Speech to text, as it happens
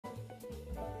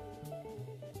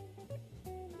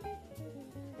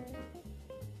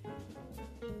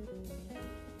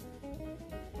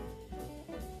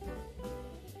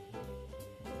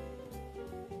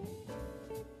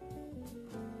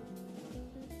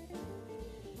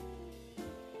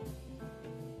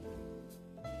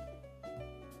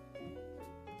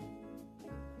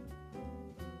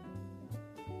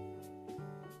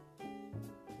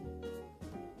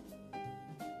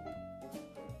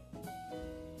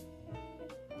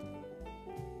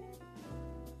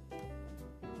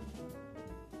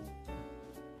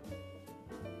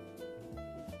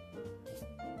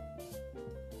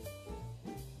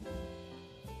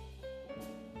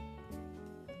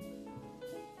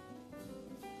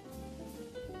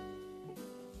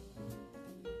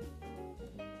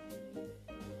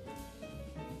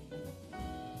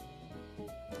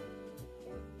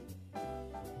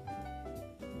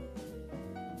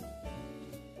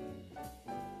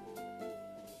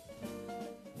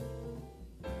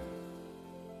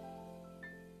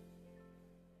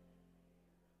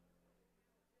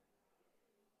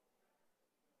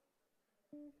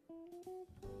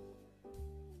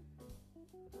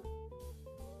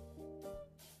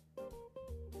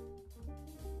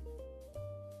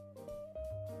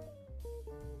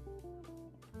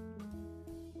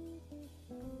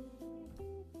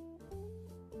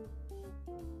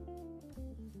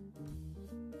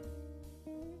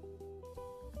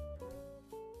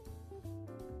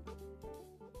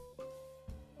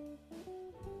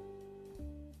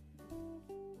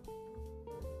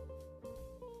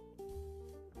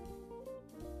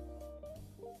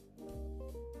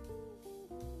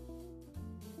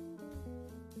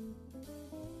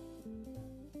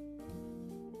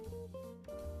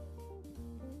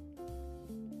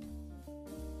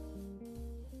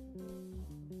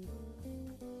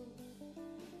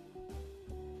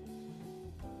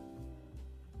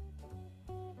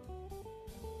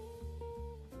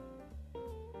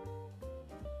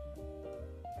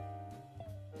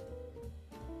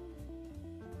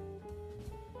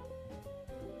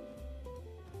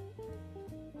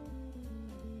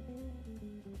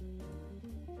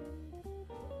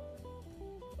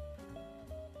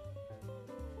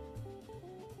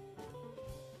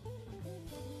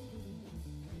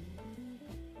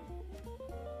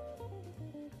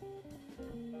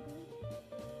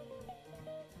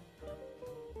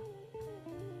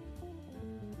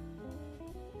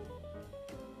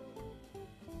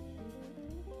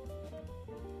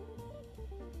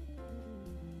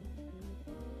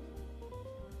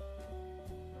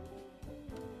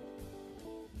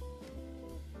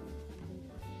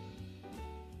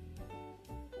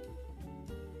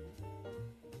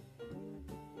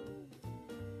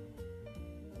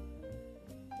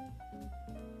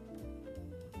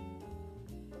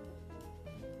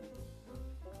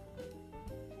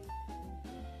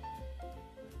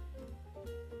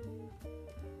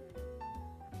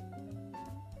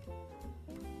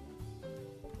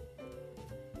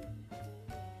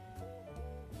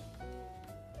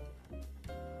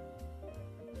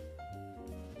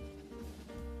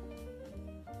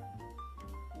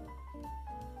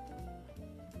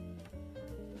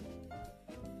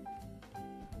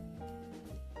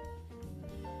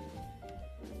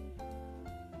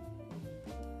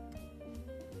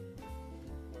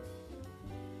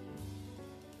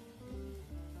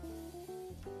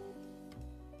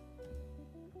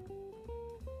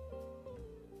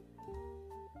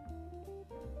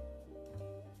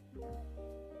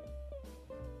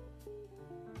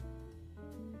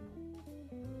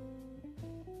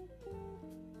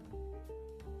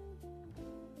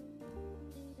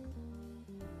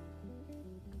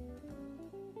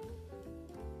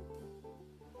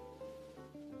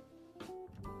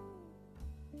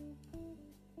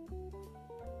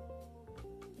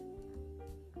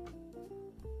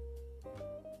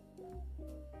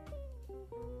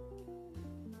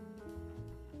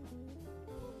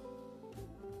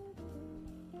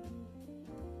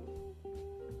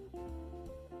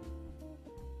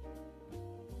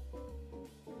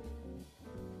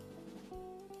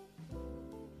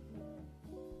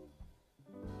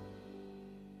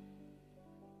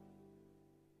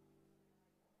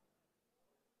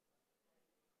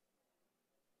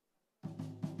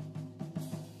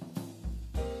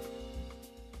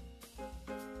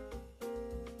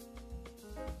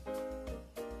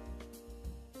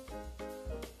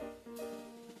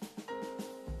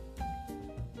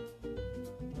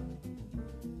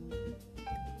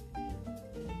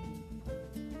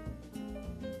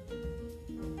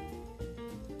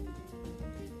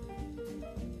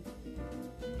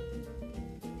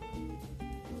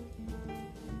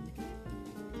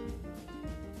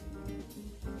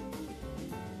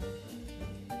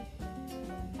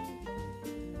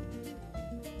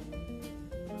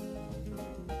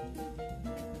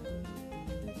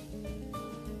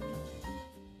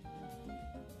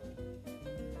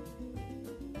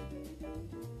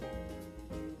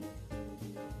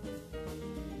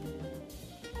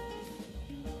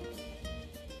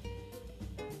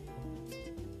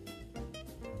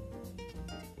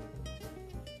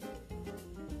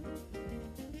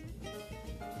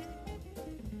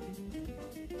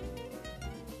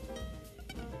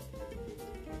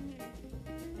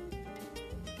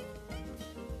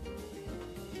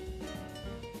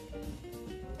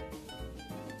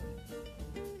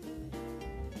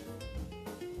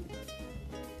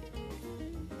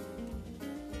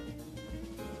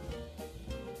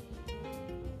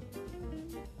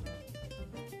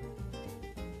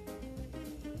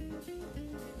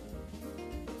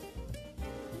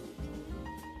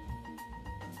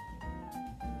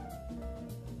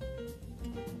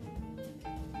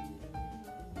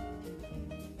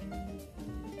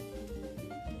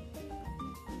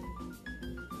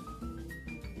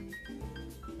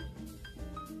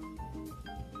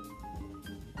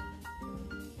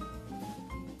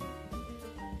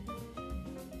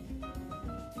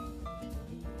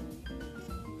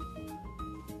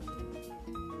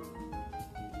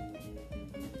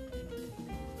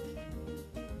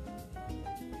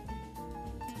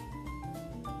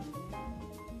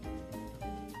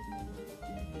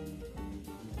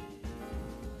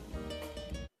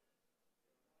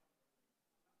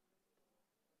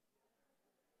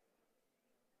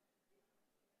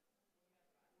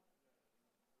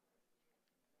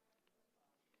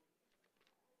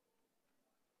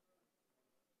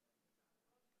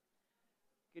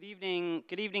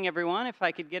Good evening, everyone. If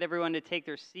I could get everyone to take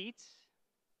their seats.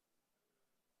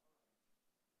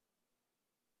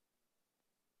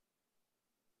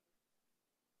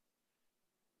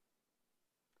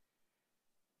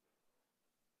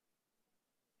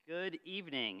 Good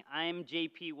evening. I'm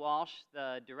JP Walsh,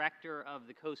 the director of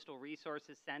the Coastal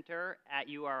Resources Center at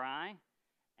URI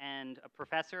and a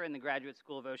professor in the Graduate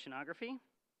School of Oceanography.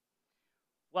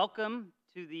 Welcome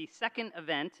to the second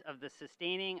event of the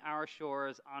Sustaining Our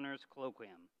Shores Honors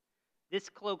Colloquium. This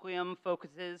colloquium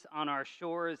focuses on our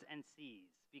shores and seas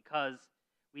because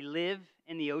we live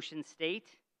in the ocean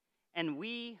state and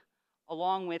we,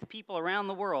 along with people around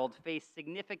the world, face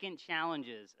significant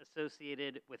challenges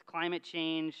associated with climate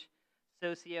change,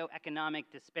 socioeconomic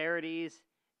disparities,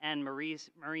 and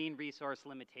marine resource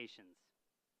limitations.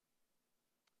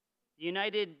 The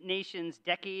United Nations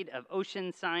Decade of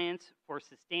Ocean Science for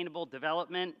Sustainable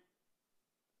Development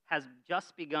has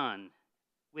just begun.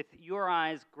 With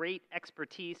URI's great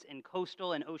expertise in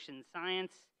coastal and ocean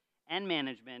science and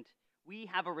management, we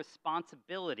have a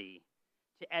responsibility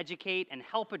to educate and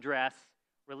help address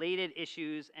related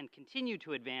issues and continue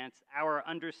to advance our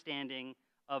understanding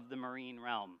of the marine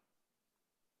realm.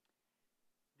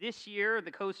 This year, the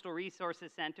Coastal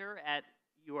Resources Center at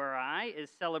URI is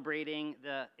celebrating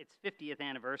its 50th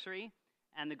anniversary,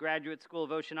 and the Graduate School of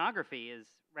Oceanography is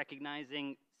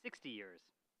recognizing 60 years.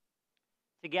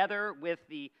 Together with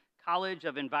the College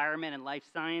of Environment and Life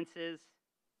Sciences,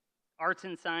 Arts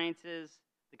and Sciences,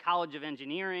 the College of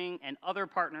Engineering, and other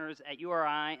partners at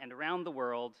URI and around the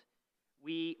world,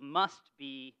 we must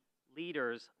be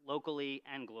leaders locally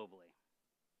and globally.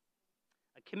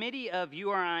 A committee of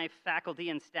URI faculty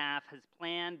and staff has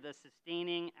planned the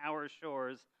Sustaining Our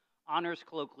Shores Honors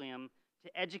Colloquium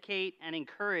to educate and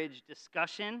encourage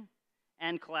discussion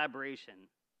and collaboration.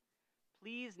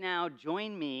 Please now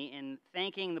join me in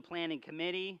thanking the planning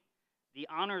committee, the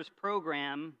honors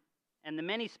program, and the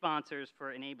many sponsors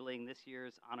for enabling this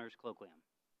year's Honors Colloquium.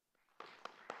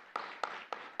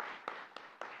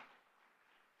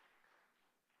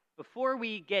 Before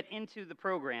we get into the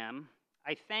program,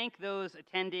 I thank those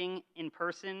attending in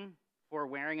person for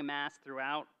wearing a mask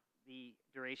throughout the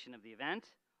duration of the event.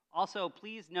 Also,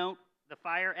 please note the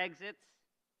fire exits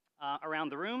around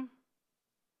the room.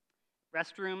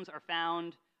 Restrooms are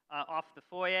found off the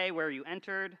foyer where you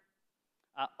entered.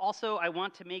 Also, I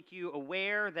want to make you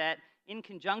aware that in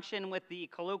conjunction with the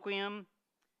colloquium,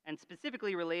 and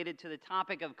specifically related to the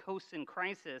topic of coasts in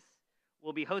crisis,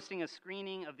 we'll be hosting a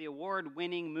screening of the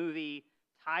award-winning movie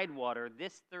Tidewater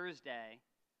this Thursday,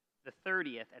 the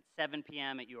 30th at 7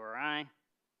 p.m. at URI.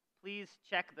 Please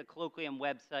check the colloquium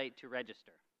website to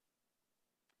register.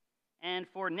 And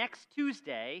for next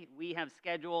Tuesday, we have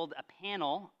scheduled a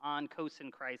panel on coasts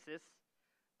in crisis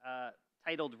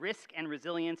titled Risk and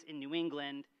Resilience in New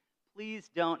England. Please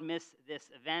don't miss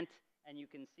this event, and you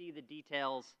can see the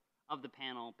details of the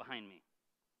panel behind me.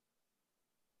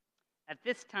 At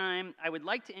this time, I would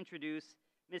like to introduce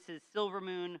Mrs.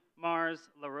 Silvermoon Mars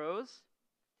LaRose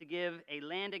to give a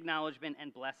land acknowledgement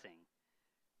and blessing.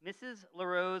 Mrs.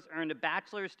 LaRose earned a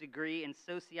bachelor's degree in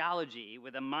sociology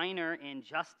with a minor in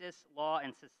justice, law,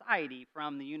 and society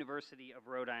from the University of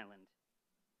Rhode Island.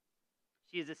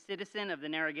 She is a citizen of the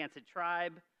Narragansett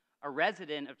tribe, a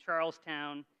resident of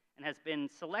Charlestown, and has been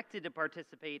selected to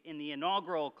participate in the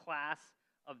inaugural class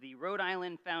of the Rhode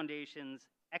Island Foundation's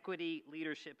Equity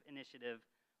Leadership Initiative.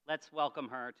 Let's welcome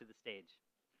her to the stage.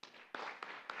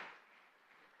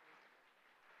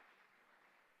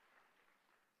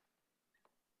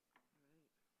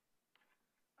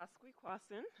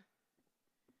 Asquequasin.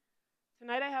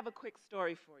 Tonight I have a quick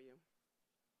story for you.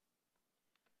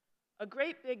 A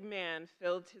great big man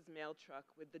filled his mail truck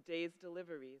with the day's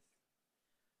deliveries.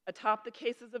 Atop the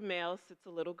cases of mail sits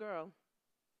a little girl.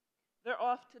 They're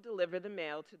off to deliver the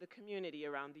mail to the community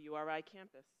around the URI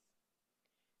campus.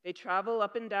 They travel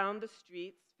up and down the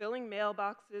streets, filling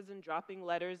mailboxes and dropping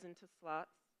letters into slots.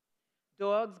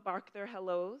 Dogs bark their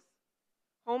hellos.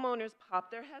 Homeowners pop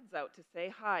their heads out to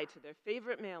say hi to their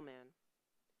favorite mailman.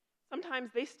 Sometimes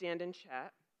they stand and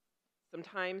chat.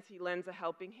 Sometimes he lends a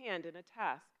helping hand in a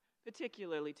task,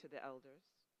 particularly to the elders.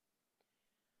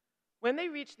 When they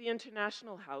reach the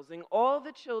international housing, all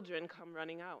the children come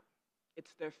running out.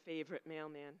 It's their favorite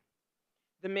mailman,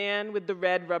 the man with the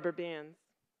red rubber bands,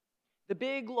 the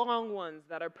big long ones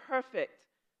that are perfect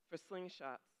for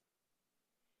slingshots.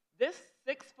 This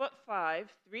 6'5",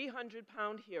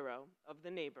 300-pound hero of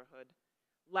the neighborhood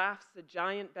laughs a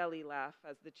giant belly laugh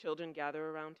as the children gather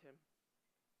around him.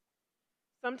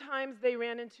 Sometimes they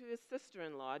ran into his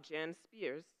sister-in-law, Jan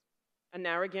Spears, a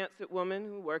Narragansett woman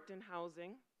who worked in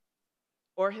housing,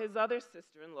 or his other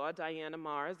sister-in-law, Diana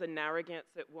Mars, a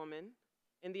Narragansett woman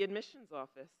in the admissions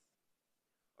office.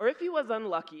 Or if he was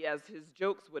unlucky, as his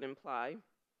jokes would imply,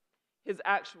 his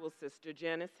actual sister,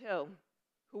 Janice Hill,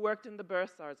 who worked in the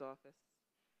bursar's office.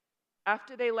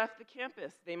 After they left the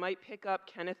campus, they might pick up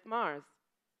Kenneth Mars,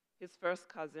 his first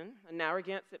cousin, a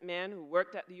Narragansett man who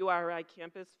worked at the URI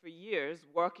campus for years,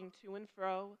 walking to and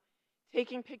fro,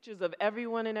 taking pictures of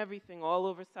everyone and everything all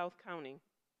over South County.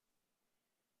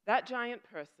 That giant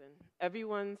person,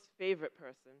 everyone's favorite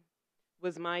person,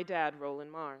 was my dad,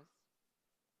 Roland Mars.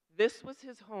 This was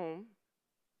his home,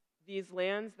 these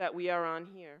lands that we are on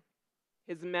here.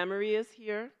 His memory is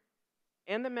here,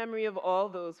 and the memory of all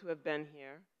those who have been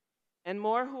here, and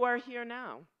more who are here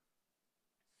now.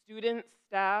 Students,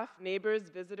 staff, neighbors,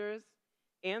 visitors,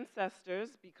 ancestors,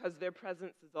 because their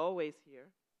presence is always here.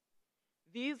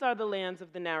 These are the lands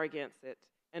of the Narragansett,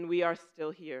 and we are still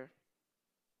here.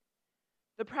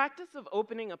 The practice of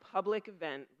opening a public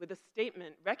event with a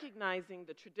statement recognizing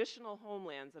the traditional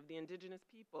homelands of the indigenous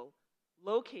people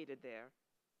located there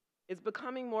is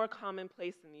becoming more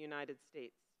commonplace in the United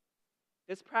States.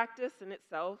 This practice in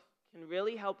itself can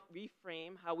really help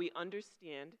reframe how we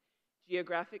understand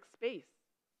geographic space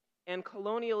and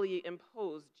colonially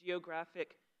imposed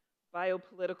geographic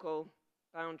biopolitical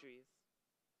boundaries.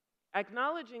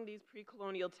 Acknowledging these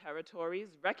pre-colonial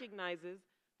territories recognizes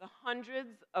the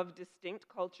hundreds of distinct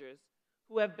cultures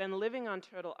who have been living on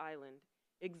Turtle Island,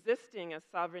 existing as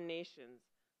sovereign nations,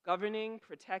 governing,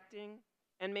 protecting,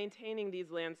 and maintaining these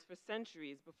lands for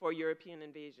centuries before European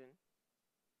invasion.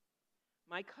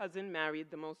 My cousin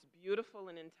married the most beautiful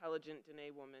and intelligent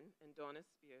Dene woman, Indona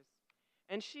Spears,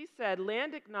 and she said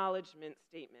land acknowledgement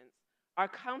statements are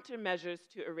countermeasures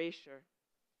to erasure.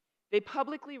 They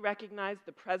publicly recognize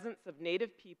the presence of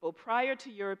Native people prior to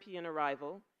European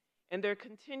arrival and their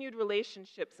continued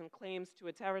relationships and claims to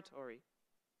a territory.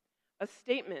 A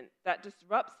statement that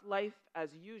disrupts life as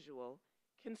usual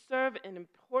can serve an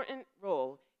important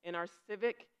role in our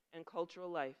civic and cultural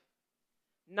life.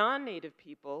 Non-Native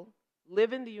people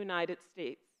live in the United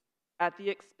States at the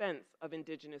expense of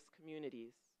indigenous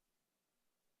communities.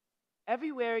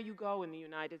 Everywhere you go in the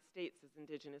United States is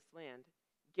indigenous land,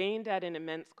 gained at an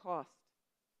immense cost.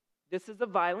 This is a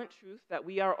violent truth that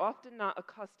we are often not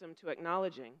accustomed to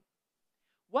acknowledging.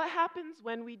 What happens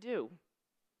when we do?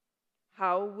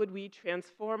 How would we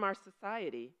transform our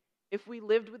society if we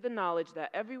lived with the knowledge that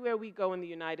everywhere we go in the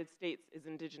United States is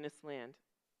indigenous land?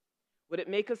 Would it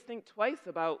make us think twice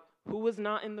about who was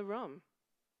not in the room,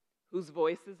 whose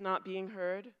voice is not being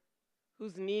heard,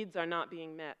 whose needs are not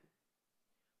being met?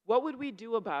 What would we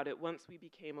do about it once we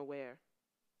became aware?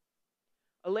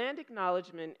 A land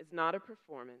acknowledgement is not a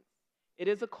performance. It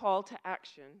is a call to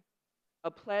action,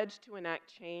 a pledge to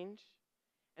enact change.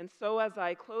 And so as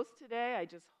I close today, I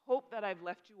just hope that I've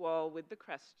left you all with the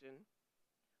question,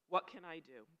 what can I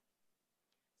do?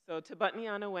 So to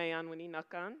Batniana Wayan Wini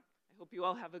Nakan, I hope you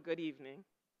all have a good evening.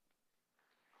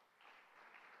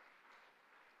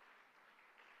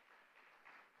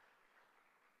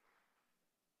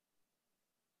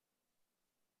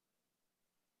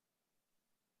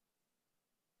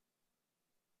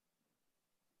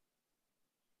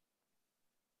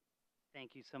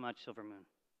 Thank you so much, Silver Moon.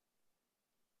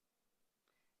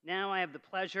 Now I have the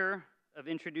pleasure of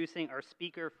introducing our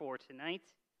speaker for tonight.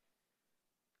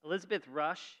 Elizabeth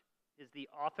Rush is the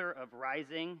author of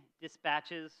Rising: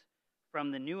 Dispatches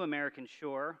from the New American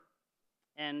Shore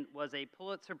and was a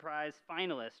Pulitzer Prize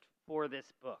finalist for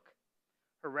this book.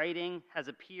 Her writing has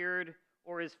appeared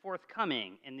or is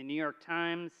forthcoming in the New York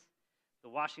Times, the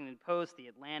Washington Post, the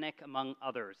Atlantic, among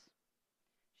others.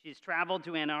 She's traveled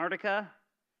to Antarctica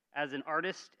as an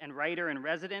artist and writer in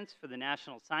residence for the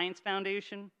National Science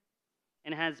Foundation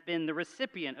and has been the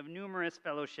recipient of numerous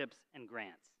fellowships and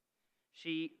grants.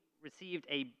 She received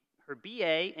her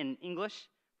BA in English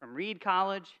from Reed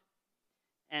College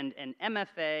and an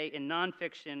MFA in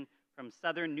nonfiction from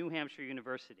Southern New Hampshire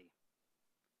University.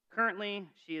 Currently,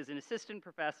 she is an assistant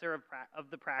professor of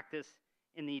the practice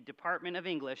in the Department of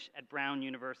English at Brown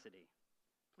University.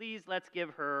 Please let's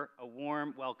give her a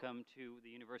warm welcome to the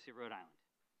University of Rhode Island.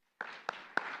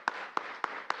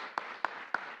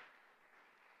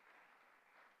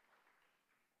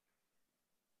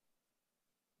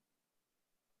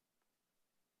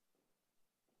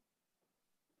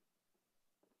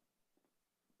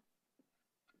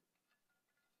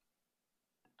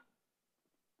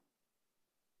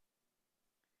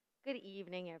 Good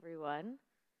evening, everyone.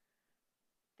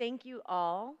 Thank you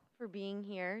all for being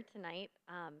here tonight,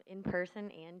 in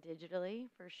person and digitally,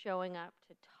 for showing up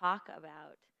to talk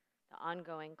about the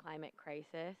ongoing climate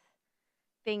crisis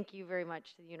thank you very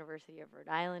much to the University of Rhode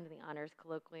Island and the Honors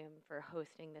Colloquium for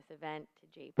hosting this event,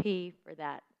 to JP for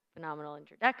that phenomenal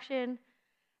introduction,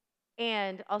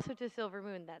 and also to Silver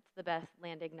Moon. That's the best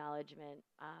land acknowledgement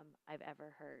I've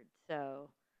ever heard. So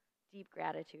deep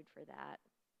gratitude for that.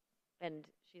 And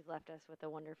she's left us with a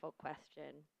wonderful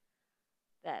question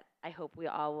that I hope we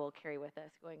all will carry with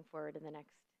us going forward in the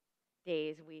next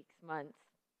days, weeks, months.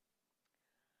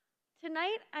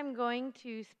 Tonight, I'm going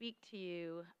to speak to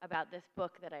you about this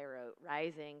book that I wrote,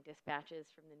 Rising: Dispatches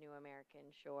from the New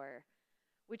American Shore,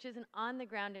 which is an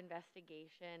on-the-ground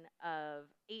investigation of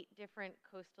 8 different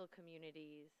coastal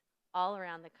communities all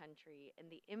around the country and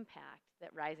the impact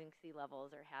that rising sea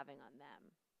levels are having on them.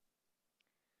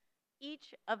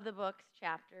 Each of the book's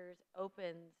chapters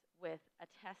opens with a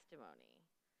testimony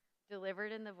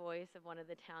delivered in the voice of one of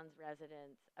the town's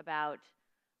residents about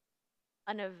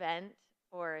an event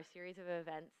or a series of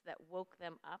events that woke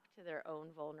them up to their own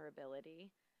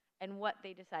vulnerability and what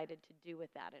they decided to do with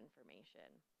that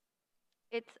information.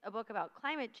 It's a book about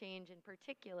climate change in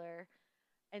particular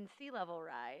and sea level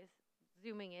rise,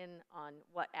 zooming in on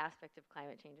what aspect of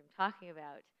climate change I'm talking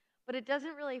about, but it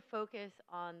doesn't really focus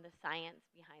on the science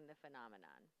behind the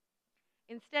phenomenon.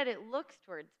 Instead, it looks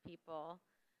towards people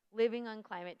living on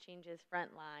climate change's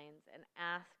front lines and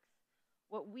asks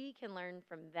what we can learn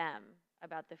from them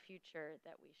about the future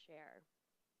that we share.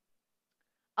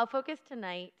 I'll focus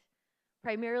tonight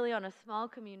primarily on a small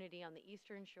community on the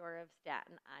eastern shore of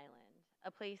Staten Island,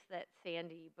 a place that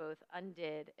Sandy both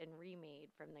undid and remade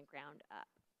from the ground up.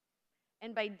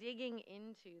 And by digging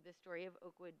into the story of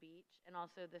Oakwood Beach and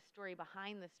also the story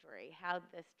behind the story, how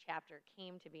this chapter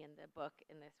came to be in the book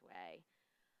in this way,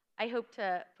 I hope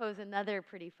to pose another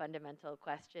pretty fundamental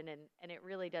question, and it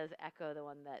really does echo the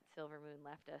one that Silver Moon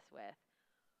left us with.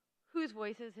 Whose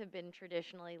voices have been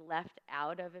traditionally left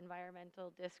out of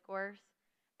environmental discourse,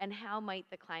 and how might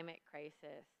the climate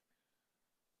crisis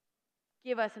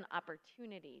give us an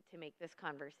opportunity to make this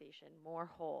conversation more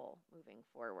whole moving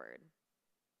forward?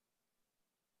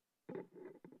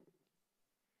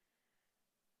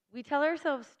 We tell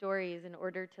ourselves stories in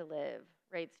order to live,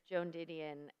 writes Joan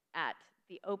Didion at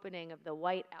the opening of the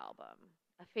White Album,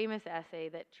 a famous essay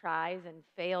that tries and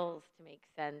fails to make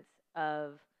sense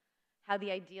of how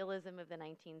the idealism of the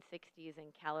 1960s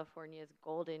and California's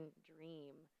golden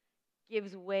dream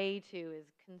gives way to, is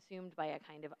consumed by a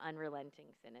kind of unrelenting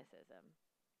cynicism.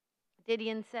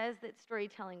 Didion says that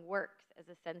storytelling works as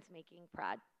a sense-making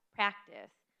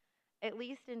practice, at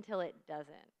least until it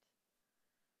doesn't.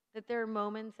 That there are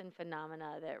moments and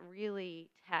phenomena that really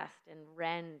test and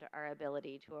rend our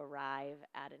ability to arrive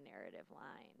at a narrative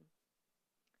line.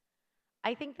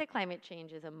 I think that climate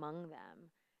change is among them,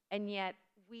 and yet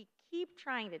we keep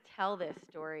trying to tell this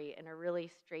story in a really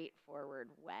straightforward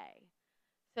way.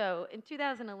 So in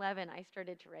 2011, I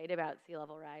started to write about sea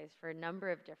level rise for a number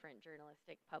of different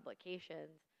journalistic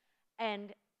publications.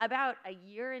 And about a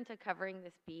year into covering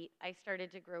this beat, I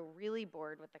started to grow really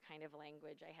bored with the kind of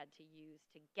language I had to use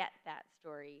to get that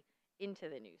story into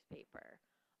the newspaper.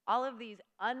 All of these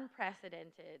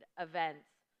unprecedented events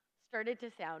started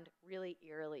to sound really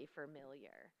eerily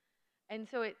familiar. And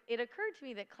so it occurred to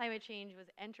me that climate change was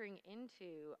entering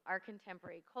into our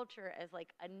contemporary culture as like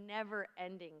a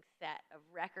never-ending set of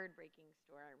record-breaking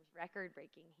storms,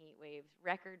 record-breaking heat waves,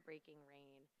 record-breaking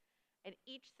rain. And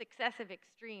each successive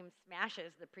extreme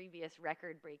smashes the previous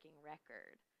record-breaking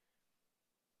record.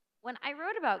 When I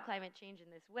wrote about climate change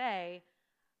in this way,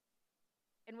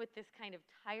 and with this kind of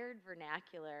tired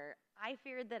vernacular, I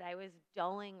feared that I was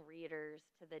dulling readers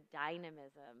to the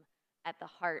dynamism at the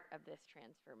heart of this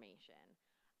transformation.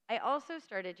 I also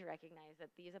started to recognize that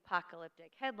these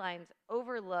apocalyptic headlines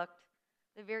overlooked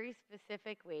the very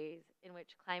specific ways in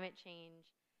which climate change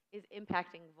is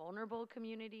impacting vulnerable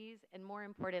communities, and more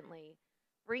importantly,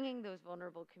 bringing those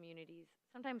vulnerable communities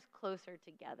sometimes closer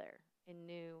together in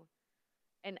new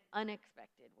and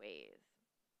unexpected ways.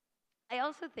 I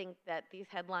also think that these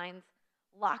headlines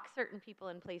lock certain people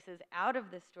and places out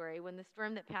of the story when the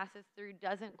storm that passes through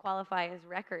doesn't qualify as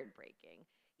record-breaking,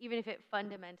 even if it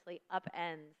fundamentally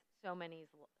upends so many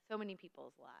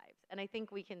people's lives. And I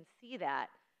think we can see that,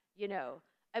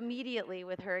 immediately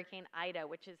with Hurricane Ida,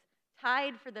 which is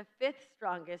tied for the 5th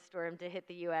strongest storm to hit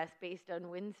the US based on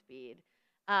wind speed,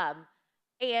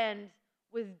 and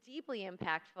was deeply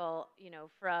impactful,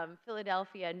 from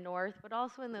Philadelphia north, but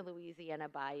also in the Louisiana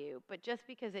Bayou. But just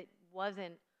because it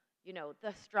wasn't,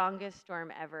 the strongest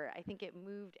storm ever, I think it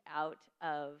moved out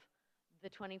of the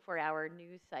 24-hour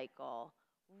news cycle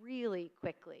really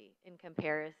quickly in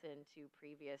comparison to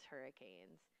previous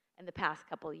hurricanes and the past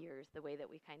couple years, the way that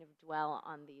we kind of dwell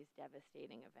on these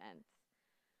devastating events.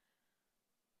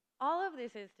 all of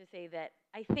this is to say that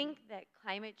I think that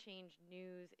climate change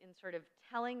news, in sort of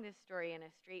telling this story in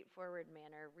a straightforward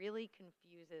manner, really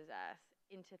confuses us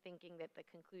into thinking that the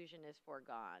conclusion is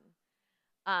foregone.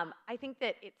 I think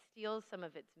that it steals some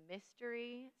of its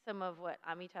mystery, some of what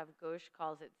Amitav Ghosh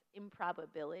calls its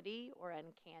improbability or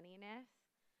uncanniness.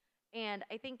 And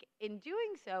I think in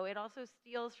doing so, it also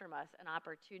steals from us an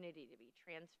opportunity to be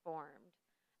transformed,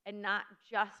 and not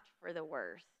just for the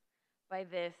worse, by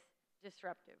this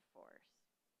disruptive force.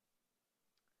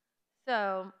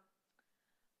 So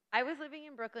I was living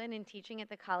in Brooklyn and teaching at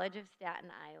the College of Staten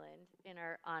Island in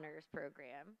our honors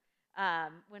program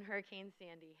when Hurricane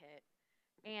Sandy hit.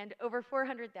 And over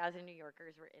 400,000 New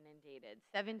Yorkers were inundated.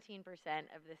 17%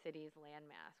 of the city's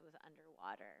landmass was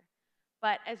underwater.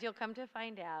 But as you'll come to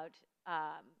find out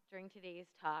during today's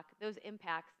talk, those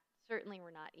impacts certainly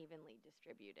were not evenly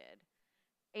distributed.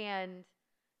 And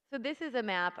so this is a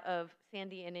map of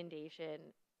Sandy inundation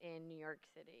in New York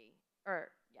City,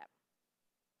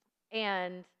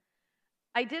 And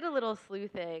I did a little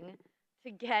sleuthing to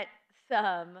get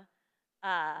some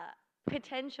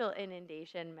potential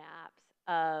inundation maps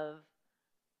of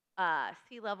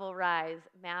sea level rise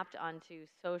mapped onto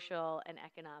social and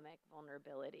economic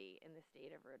vulnerability in the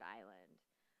state of Rhode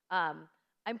Island.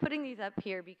 I'm putting these up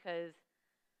here because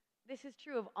this is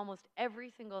true of almost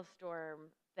every single storm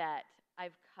that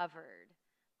I've covered.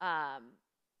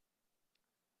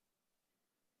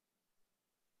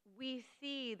 We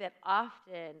see that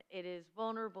often it is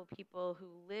vulnerable people who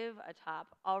live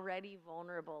atop already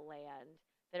vulnerable land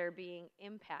that are being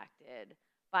impacted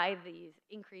by these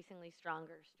increasingly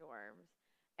stronger storms.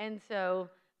 And so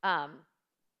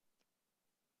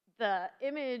the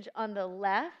image on the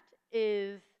left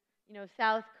is,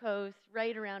 South Coast,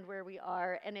 right around where we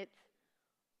are, and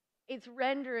it's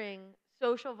rendering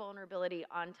social vulnerability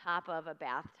on top of a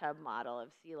bathtub model of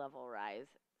sea level rise,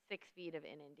 6 feet of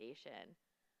inundation.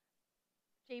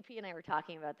 JP and I were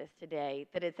talking about this today,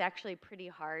 that it's actually pretty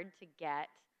hard to get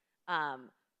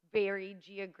very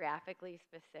geographically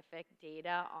specific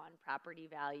data on property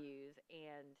values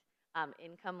and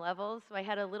income levels. So I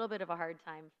had a little bit of a hard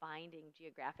time finding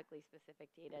geographically specific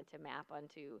data to map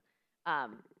onto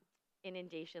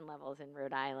inundation levels in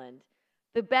Rhode Island.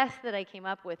 The best that I came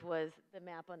up with was the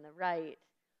map on the right,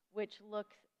 which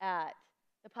looks at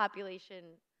the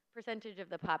percentage of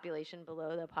the population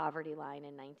below the poverty line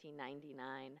in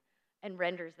 1999 and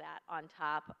renders that on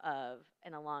top of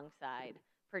and alongside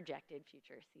projected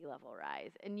future sea level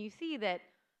rise. And you see that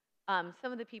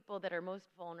some of the people that are most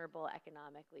vulnerable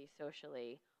economically,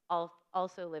 socially,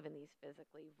 also live in these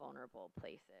physically vulnerable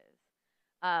places.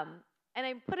 And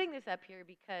I'm putting this up here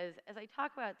because as I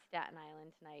talk about Staten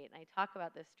Island tonight and I talk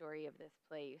about the story of this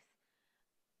place,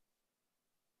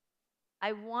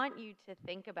 I want you to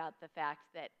think about the fact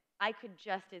that I could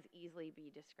just as easily be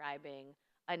describing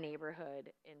a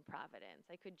neighborhood in Providence.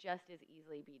 I could just as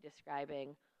easily be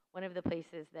describing one of the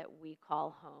places that we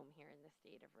call home here in the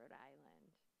state of Rhode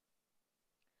Island.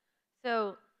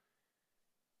 So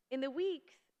in the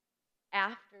weeks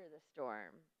after the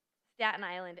storm, Staten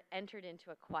Island entered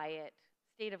into a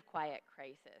state of quiet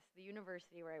crisis. The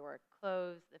university where I work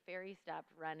closed, the ferry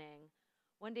stopped running.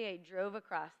 One day I drove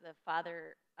across the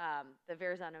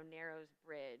Verrazano Narrows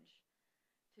Bridge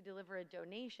to deliver a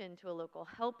donation to a local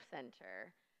help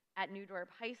center at New Dorp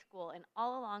High School, and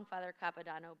all along Father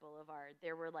Capodanno Boulevard,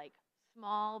 there were like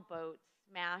small boats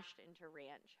smashed into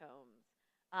ranch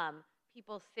homes,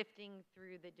 people sifting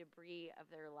through the debris of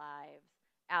their lives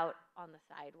out on the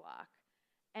sidewalk.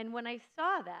 And when I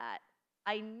saw that,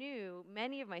 I knew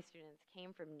many of my students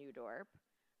came from New Dorp,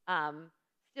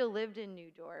 still lived in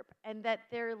New Dorp, and that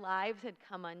their lives had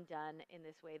come undone in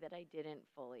this way that I didn't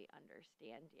fully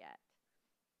understand yet.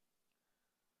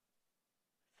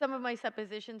 Some of my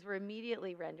suppositions were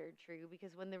immediately rendered true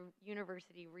because when the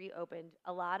university reopened,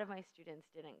 a lot of my students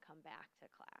didn't come back to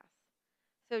class.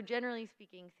 So generally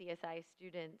speaking, CSI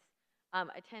students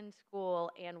attend school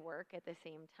and work at the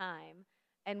same time.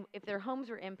 And if their homes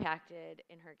were impacted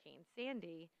in Hurricane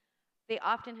Sandy, they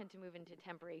often had to move into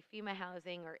temporary FEMA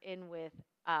housing or in with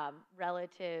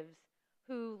relatives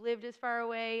who lived as far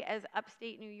away as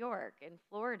upstate New York and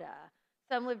Florida.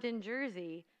 Some lived in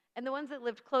Jersey. And the ones that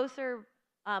lived closer,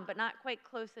 but not quite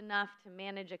close enough to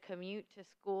manage a commute to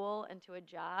school and to a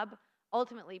job,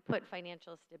 ultimately put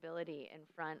financial stability in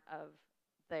front of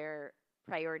their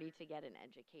priority to get an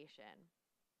education.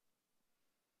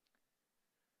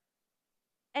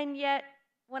 And yet,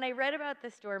 when I read about the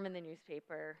storm in the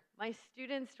newspaper, my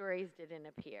students' stories didn't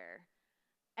appear.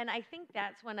 And I think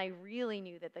that's when I really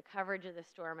knew that the coverage of the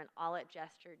storm and all it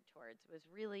gestured towards was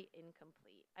really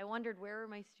incomplete. I wondered, where were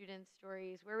my students'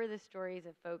 stories? Where were the stories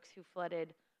of folks who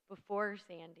flooded before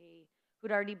Sandy,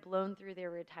 who'd already blown through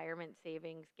their retirement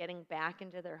savings, getting back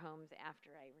into their homes after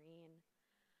Irene?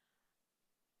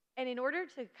 And in order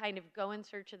to kind of go in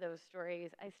search of those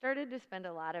stories, I started to spend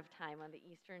a lot of time on the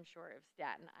eastern shore of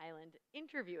Staten Island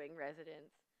interviewing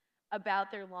residents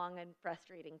about their long and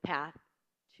frustrating path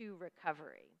to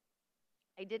recovery.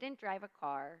 I didn't drive a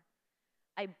car.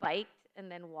 I biked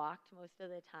and then walked most of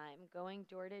the time, going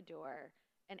door to door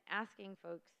and asking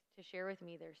folks to share with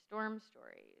me their storm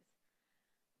stories.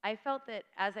 I felt that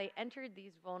as I entered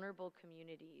these vulnerable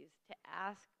communities to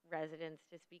ask residents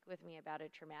to speak with me about a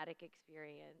traumatic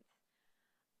experience,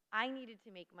 I needed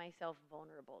to make myself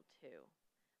vulnerable too.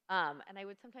 And I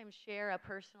would sometimes share a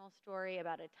personal story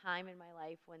about a time in my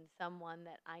life when someone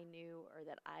that I knew or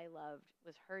that I loved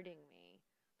was hurting me,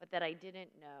 but that I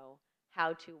didn't know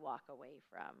how to walk away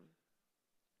from.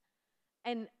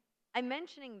 And I'm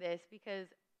mentioning this because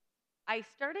I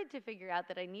started to figure out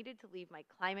that I needed to leave my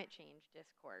climate change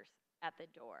discourse at the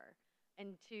door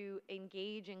and to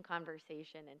engage in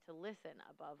conversation and to listen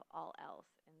above all else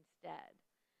instead.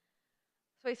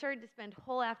 So I started to spend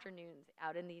whole afternoons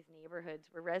out in these neighborhoods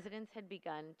where residents had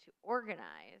begun to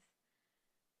organize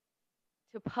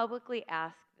to publicly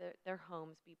ask that their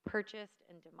homes be purchased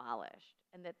and demolished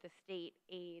and that the state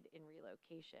aid in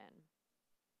relocation.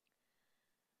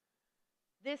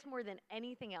 This, more than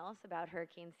anything else about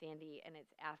Hurricane Sandy and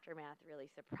its aftermath, really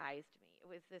surprised me. It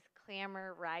was this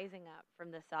clamor rising up from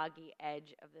the soggy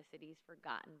edge of the city's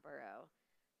forgotten borough.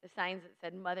 The signs that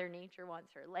said Mother Nature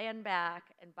wants her land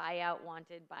back and buyout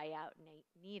wanted, buyout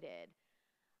needed.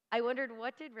 I wondered,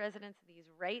 what did residents of these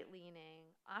right-leaning,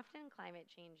 often climate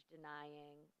change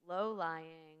denying,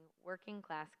 low-lying,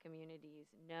 working-class communities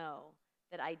know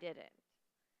that I didn't?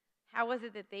 How was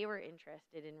it that they were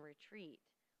interested in retreat,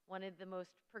 one of the most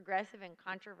progressive and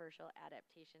controversial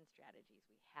adaptation strategies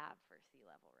we have for sea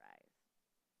level rise?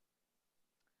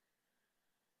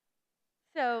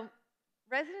 So,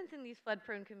 residents in these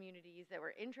flood-prone communities that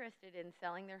were interested in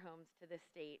selling their homes to the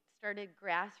state started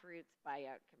grassroots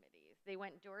buyout committees. They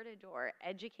went door to door,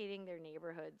 educating their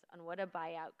neighborhoods on what a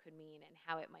buyout could mean and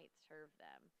how it might serve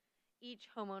them. Each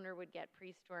homeowner would get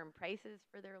pre-storm prices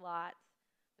for their lots.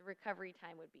 The recovery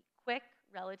time would be quick,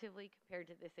 relatively, compared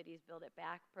to the city's Build It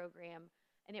Back program,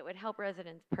 and it would help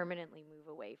residents permanently move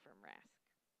away from risk.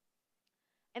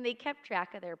 And they kept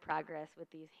track of their progress with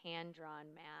these hand-drawn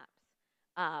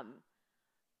maps.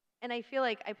 And I feel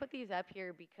like I put these up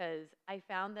here because I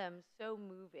found them so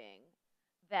moving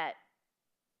that,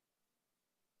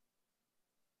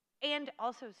 and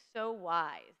also so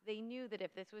wise. They knew that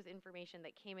if this was information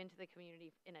that came into the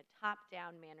community in a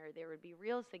top-down manner, there would be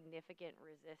real significant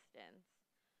resistance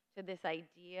to this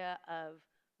idea of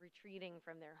retreating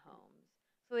from their homes.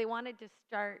 So they wanted to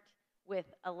start with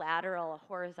a lateral, a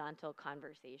horizontal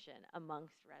conversation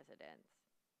amongst residents.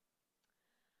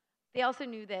 They also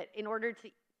knew that in order to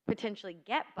potentially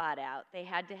get bought out, they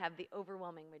had to have the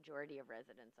overwhelming majority of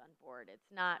residents on board.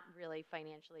 It's not really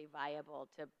financially viable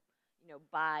to,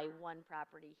 buy one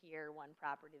property here, one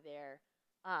property there.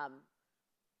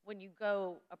 When you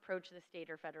go approach the state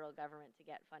or federal government to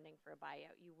get funding for a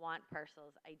buyout, you want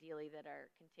parcels ideally that are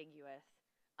contiguous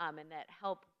and that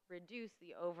help reduce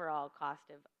the overall cost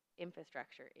of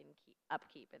infrastructure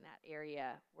upkeep in that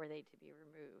area were they to be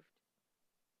removed.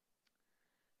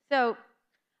 So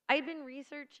I'd been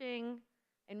researching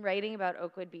and writing about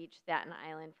Oakwood Beach, Staten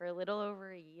Island for a little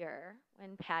over a year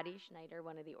when Patty Schneider,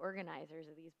 one of the organizers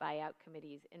of these buyout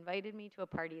committees, invited me to a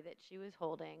party that she was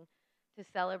holding to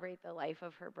celebrate the life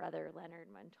of her brother, Leonard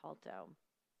Montalto.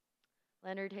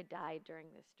 Leonard had died during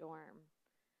the storm.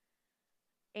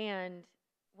 And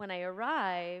when I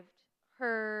arrived,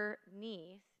 her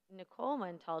niece, Nicole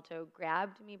Montalto,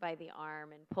 grabbed me by the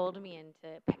arm and pulled me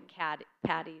into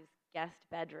Patty's guest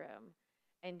bedroom.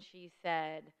 And she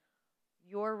said,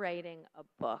 "You're writing a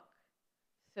book,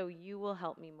 so you will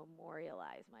help me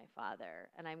memorialize my father.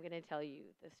 And I'm going to tell you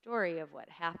the story of what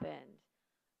happened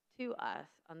to us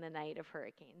on the night of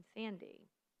Hurricane Sandy."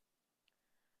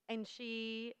 And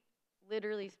she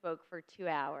literally spoke for 2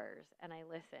 hours, and I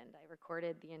listened. I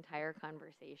recorded the entire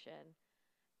conversation.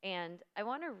 And I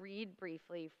want to read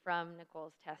briefly from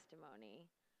Nicole's testimony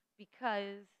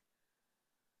because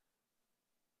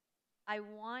I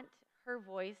want her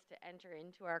voice to enter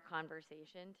into our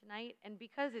conversation tonight, and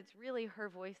because it's really her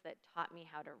voice that taught me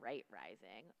how to write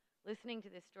Rising. Listening to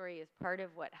this story is part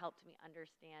of what helped me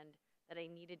understand that I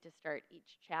needed to start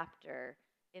each chapter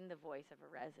in the voice of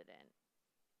a resident.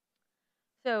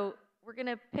 So we're going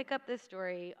to pick up this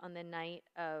story on the night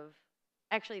of,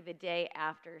 actually the day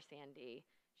after Sandy.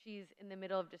 She's in the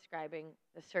middle of describing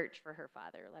the search for her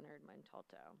father, Leonard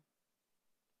Montalto.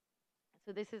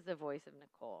 So this is the voice of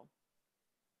Nicole.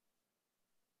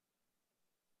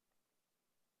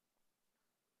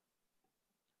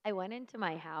 I went into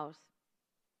my house.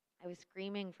 I was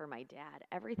screaming for my dad.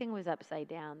 Everything was upside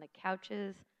down. The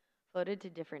couches floated to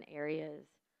different areas.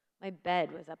 My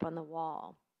bed was up on the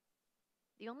wall.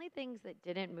 The only things that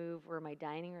didn't move were my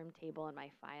dining room table and my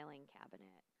filing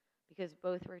cabinet, because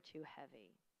both were too heavy.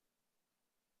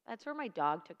 That's where my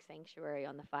dog took sanctuary,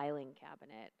 on the filing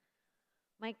cabinet.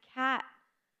 My cat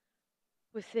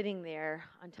was sitting there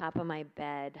on top of my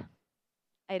bed.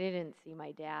 I didn't see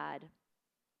my dad.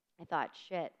 I thought,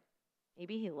 shit,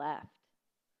 maybe he left.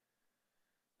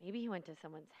 Maybe he went to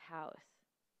someone's house.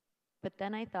 But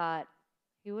then I thought,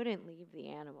 he wouldn't leave the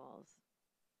animals.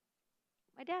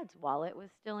 My dad's wallet was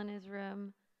still in his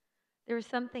room. There was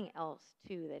something else,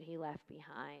 too, that he left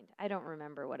behind. I don't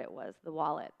remember what it was. The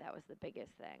wallet, that was the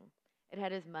biggest thing. It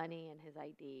had his money and his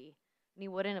ID, and he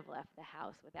wouldn't have left the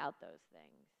house without those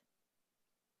things.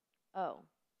 Oh,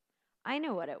 I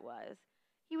know what it was.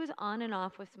 He was on and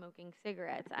off with smoking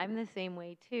cigarettes. I'm the same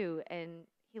way, too, and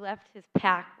he left his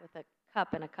pack with a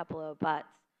cup and a couple of butts,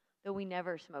 though we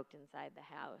never smoked inside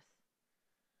the house.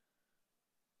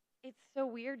 It's so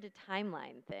weird to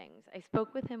timeline things. I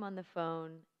spoke with him on the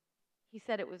phone. He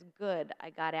said it was good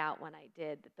I got out when I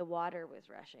did, that the water was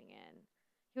rushing in.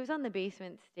 He was on the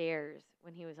basement stairs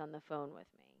when he was on the phone with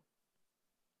me.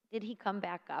 Did he come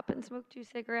back up and smoke 2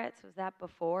 cigarettes? Was that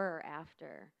before or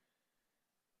after?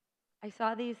 I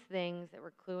saw these things that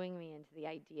were cluing me into the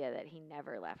idea that he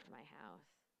never left my house.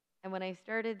 And when I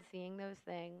started seeing those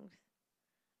things,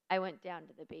 I went down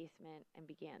to the basement and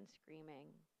began screaming.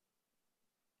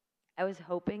 I was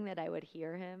hoping that I would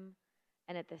hear him,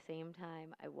 and at the same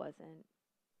time, I wasn't.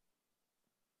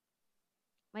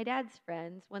 My dad's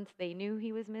friends, once they knew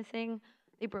he was missing,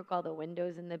 they broke all the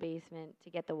windows in the basement to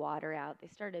get the water out. They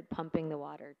started pumping the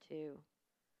water, too.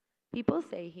 People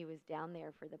say he was down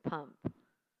there for the pump,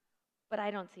 but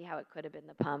I don't see how it could have been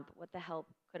the pump. What the hell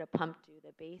could a pump do?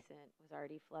 The basement was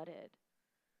already flooded.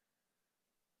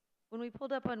 When we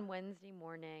pulled up on Wednesday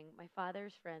morning, my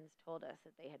father's friends told us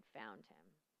that they had found him.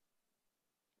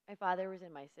 My father was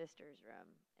in my sister's room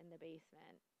in the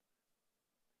basement.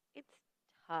 It's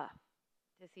tough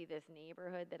to see this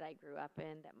neighborhood that I grew up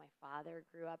in, that my father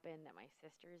grew up in, that my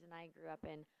sisters and I grew up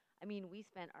in. I mean, we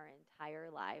spent our entire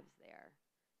lives there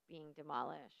being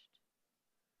demolished.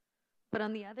 But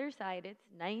on the other side, it's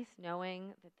nice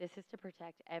knowing that this is to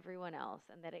protect everyone else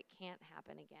and that it can't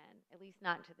happen again, at least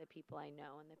not to the people I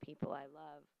know and the people I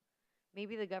love.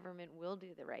 Maybe the government will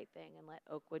do the right thing and let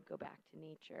Oakwood go back to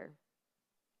nature.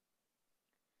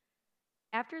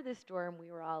 After the storm, we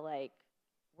were all like,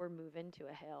 we're moving to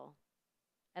a hill.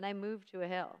 And I moved to a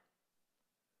hill.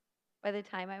 By the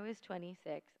time I was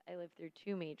 26, I lived through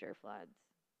 2 major floods,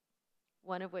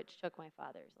 one of which took my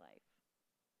father's life.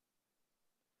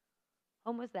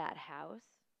 Home was that house.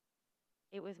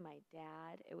 It was my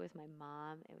dad. It was my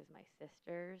mom. It was my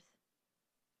sisters.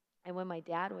 And when my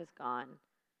dad was gone,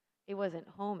 it wasn't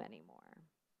home anymore.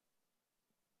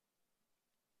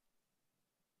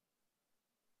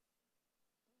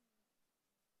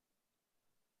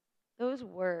 Those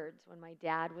words, when my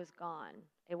dad was gone,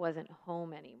 it wasn't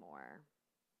home anymore,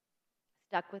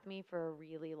 stuck with me for a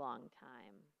really long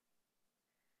time.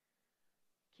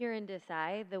 Kiran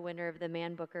Desai, the winner of the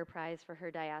Man Booker Prize for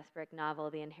her diasporic novel,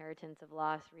 The Inheritance of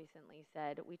Loss, recently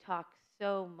said, "We talk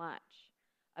so much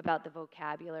about the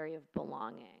vocabulary of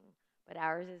belonging, but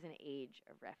ours is an age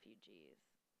of refugees.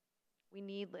 We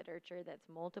need literature that's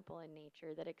multiple in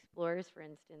nature, that explores, for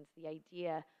instance, the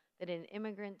idea that an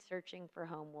immigrant searching for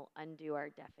home will undo our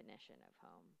definition of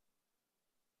home."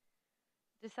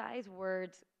 Desai's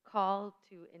words call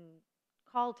to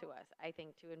us, I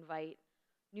think, to invite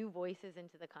new voices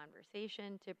into the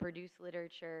conversation, to produce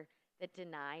literature that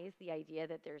denies the idea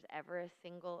that there's ever a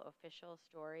single official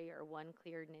story or one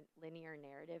clear linear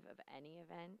narrative of any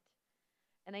event.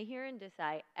 And I hear in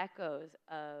Desai echoes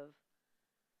of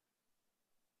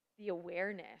the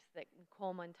awareness that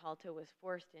Nicole Montalto was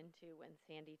forced into when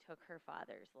Sandy took her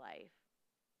father's life.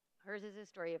 Hers is a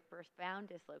story of profound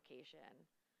dislocation,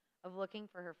 of looking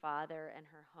for her father and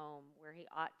her home where he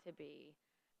ought to be.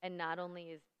 And not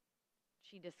only is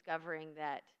she discovering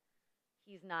that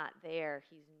he's not there,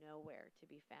 he's nowhere to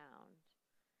be found.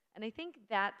 And I think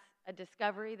that's a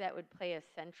discovery that would play a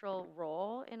central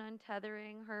role in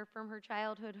untethering her from her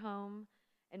childhood home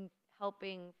and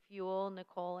helping fuel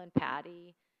Nicole and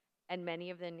Patty and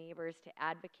many of the neighbors to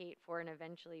advocate for and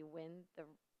eventually win the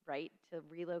right to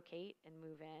relocate and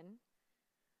move in.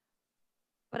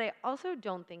 But I also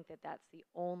don't think that that's the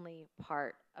only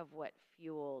part of what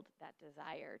fueled that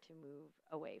desire to move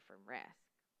away from risk.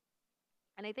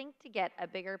 And I think to get a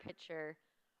bigger picture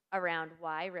around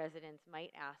why residents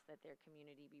might ask that their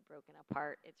community be broken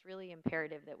apart, it's really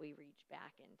imperative that we reach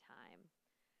back in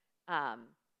time.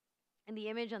 In the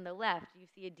image on the left, you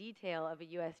see a detail of a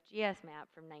USGS map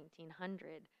from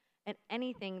 1900, and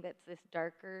anything that's this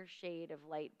darker shade of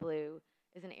light blue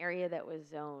is an area that was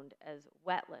zoned as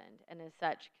wetland and as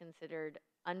such considered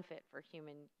unfit for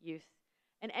human use.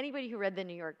 And anybody who read the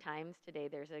New York Times today,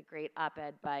 there's a great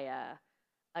op-ed by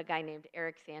a guy named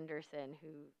Eric Sanderson who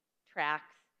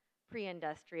tracks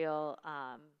pre-industrial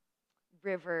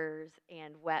rivers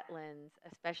and wetlands,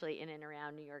 especially in and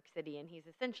around New York City. And he's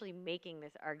essentially making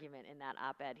this argument in that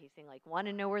op-ed. He's saying, like, want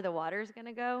to know where the water's going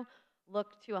to go?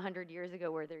 Look to 100 years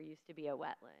ago where there used to be a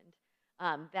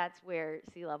wetland. That's where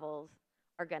sea levels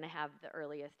are going to have the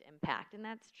earliest impact. And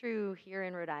that's true here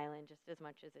in Rhode Island just as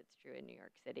much as it's true in New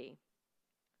York City.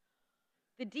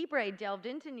 The deeper I delved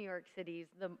into New York City's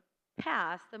the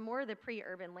past, the more the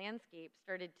pre-urban landscape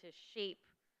started to shape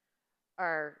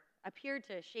appeared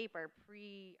to shape our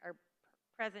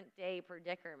present day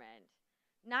predicament,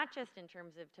 not just in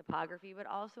terms of topography, but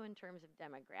also in terms of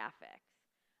demographics.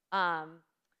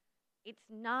 It's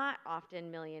not often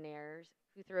millionaires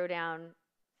who throw down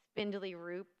spindly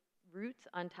roots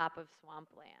on top of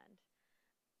swampland.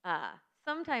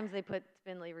 Sometimes they put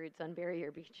spindly roots on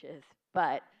barrier beaches,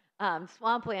 but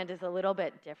swampland is a little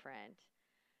bit different.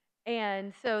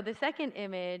 And so the second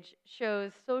image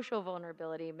shows social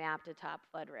vulnerability mapped atop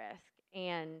flood risk.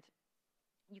 And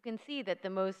you can see that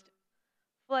the most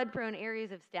flood-prone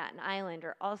areas of Staten Island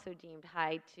are also deemed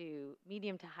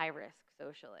medium to high risk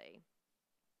socially.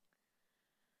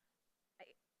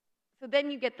 So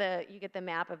then you get the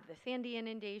map of the Sandy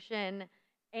inundation,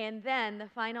 and then the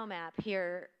final map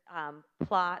here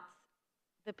plots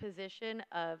the position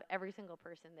of every single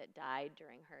person that died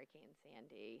during Hurricane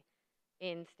Sandy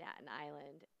in Staten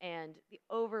Island, and the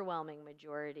overwhelming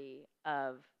majority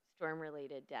of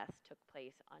storm-related deaths took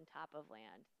place on top of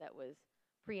land that was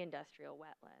pre-industrial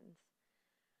wetlands.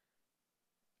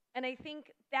 And I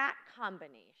think that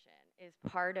combination is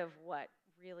part of what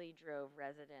really drove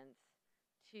residents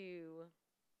to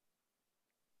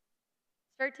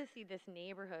start to see this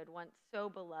neighborhood, once so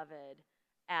beloved,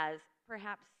 as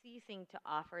perhaps ceasing to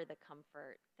offer the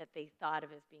comfort that they thought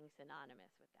of as being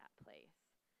synonymous with that place.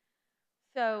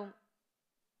 So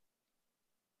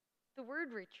the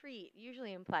word retreat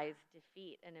usually implies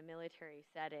defeat in a military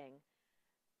setting.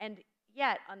 And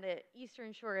yet, on the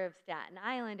eastern shore of Staten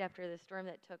Island, after the storm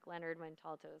that took Leonard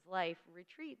Montalto's life,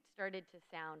 retreat started to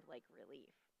sound like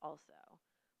relief also.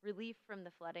 Relief from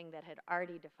the flooding that had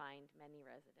already defined many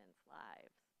residents'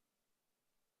 lives.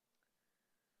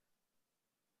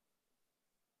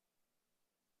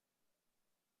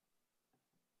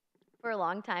 For a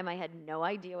long time, I had no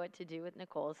idea what to do with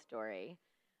Nicole's story.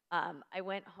 I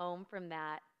went home from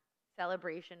that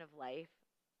celebration of life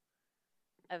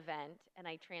event, and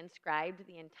I transcribed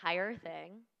the entire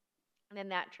thing. And then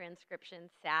that transcription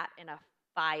sat in a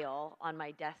file on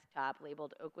my desktop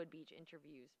labeled Oakwood Beach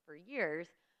Interviews for years,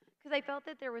 because I felt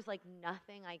that there was like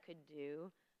nothing I could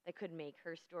do that could make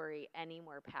her story any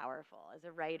more powerful. As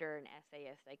a writer and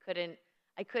essayist, I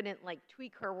couldn't like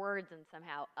tweak her words and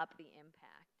somehow up the impact.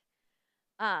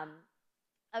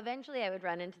 Eventually, I would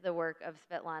run into the work of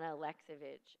Svetlana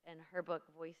Alexievich and her book,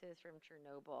 Voices from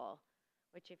Chernobyl,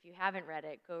 which if you haven't read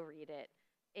it, go read it.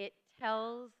 It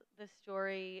tells the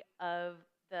story of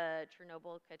the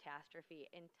Chernobyl catastrophe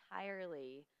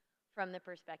entirely from the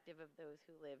perspective of those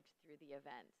who lived through the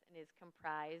events and is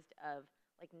comprised of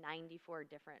like 94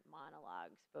 different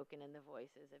monologues spoken in the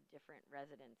voices of different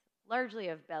residents, largely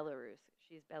of Belarus.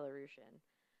 She's Belarusian.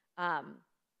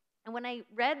 And when I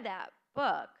read that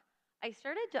book, I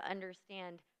started to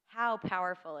understand how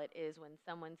powerful it is when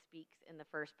someone speaks in the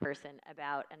first person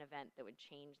about an event that would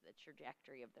change the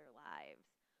trajectory of their lives.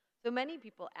 So many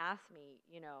people ask me,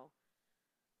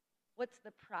 what's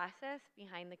the process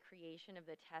behind the creation of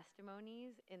the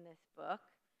testimonies in this book?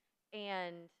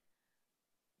 And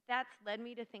that's led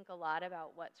me to think a lot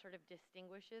about what sort of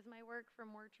distinguishes my work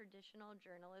from more traditional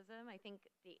journalism. I think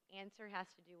the answer has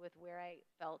to do with where I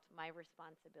felt my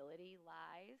responsibility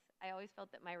lies. I always felt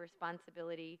that my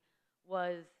responsibility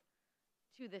was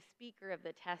to the speaker of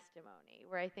the testimony,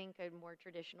 where I think a more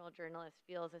traditional journalist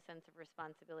feels a sense of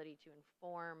responsibility to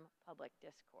inform public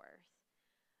discourse.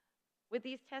 With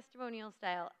these testimonial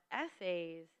style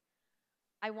essays,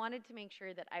 I wanted to make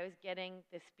sure that I was getting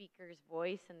the speaker's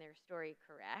voice and their story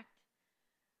correct.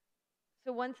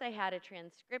 So once I had a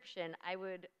transcription, I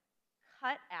would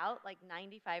cut out like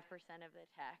 95% of the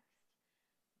text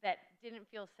that didn't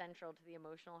feel central to the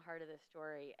emotional heart of the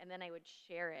story, and then I would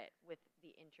share it with the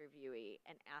interviewee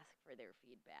and ask for their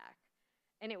feedback.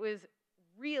 And it was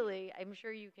really, I'm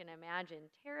sure you can imagine,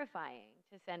 terrifying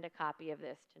to send a copy of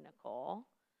this to Nicole,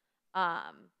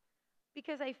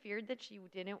 because I feared that she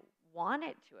didn't want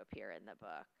it to appear in the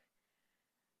book,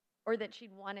 or that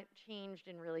she'd want it changed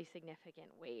in really significant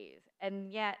ways.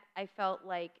 And yet I felt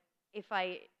like if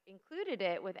I included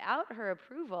it without her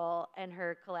approval and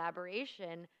her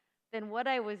collaboration, then what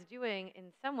I was doing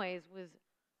in some ways was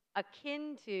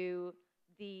akin to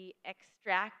the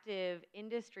extractive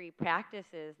industry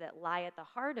practices that lie at the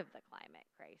heart of the climate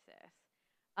crisis.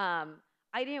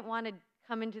 I didn't want to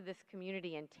come into this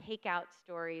community and take out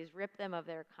stories, rip them of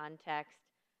their context,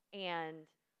 and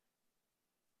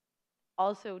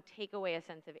also take away a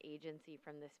sense of agency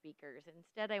from the speakers.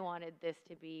 Instead, I wanted this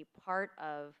to be part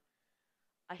of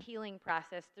a healing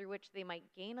process through which they might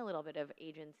gain a little bit of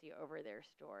agency over their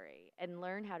story and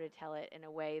learn how to tell it in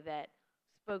a way that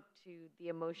spoke to the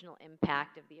emotional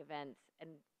impact of the events and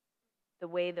the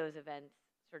way those events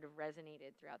sort of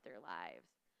resonated throughout their lives.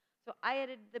 So I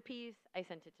edited the piece, I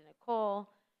sent it to Nicole,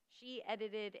 she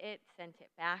edited it, sent it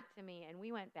back to me, and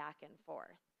we went back and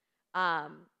forth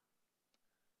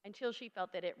until she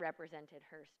felt that it represented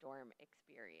her storm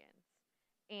experience.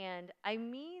 And I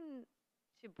mean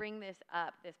to bring this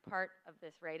up, this part of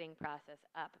this writing process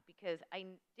up, because I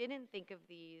didn't think of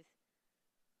these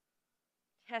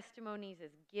testimonies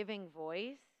as giving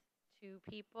voice to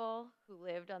people who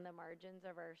lived on the margins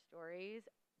of our stories.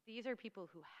 These are people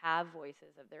who have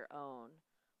voices of their own.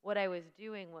 What I was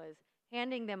doing was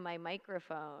handing them my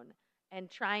microphone and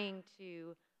trying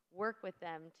to work with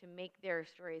them to make their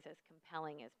stories as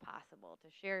compelling as possible, to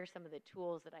share some of the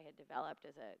tools that I had developed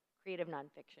as a creative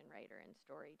nonfiction writer and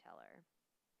storyteller.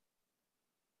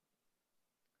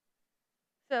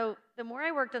 So the more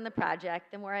I worked on the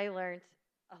project, the more I learned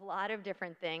a lot of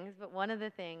different things, but one of the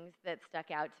things that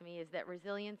stuck out to me is that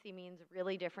resiliency means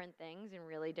really different things in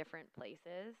really different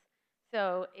places.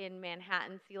 So in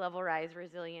Manhattan, sea level rise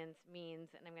resilience means,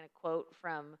 and I'm going to quote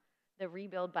from the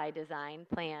Rebuild by Design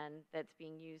plan that's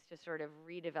being used to sort of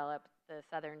redevelop the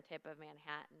southern tip of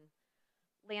Manhattan,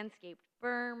 landscaped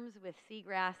berms with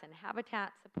seagrass and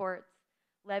habitat supports,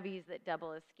 levees that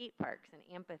double as skate parks and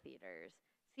amphitheaters,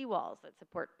 seawalls that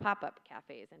support pop-up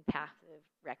cafes and passive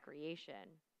recreation.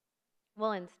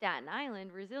 Well, in Staten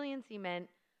Island, resiliency meant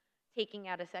taking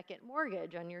out a second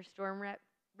mortgage on your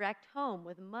storm-wrecked home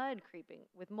with mold creeping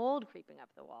up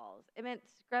the walls. It meant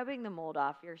scrubbing the mold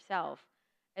off yourself,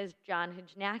 as John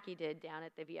Hajnacki did down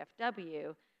at the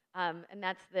VFW, and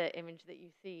that's the image that you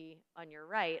see on your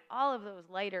right. All of those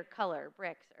lighter color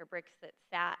bricks are bricks that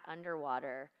sat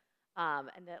underwater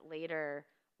and that later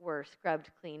were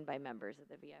scrubbed clean by members of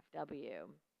the VFW.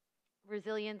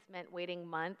 Resilience meant waiting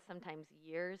months, sometimes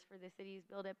years, for the city's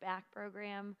Build It Back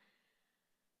program.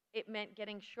 It meant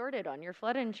getting shorted on your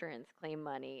flood insurance claim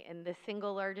money, and the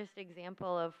single largest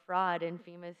example of fraud in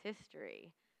FEMA's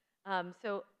history.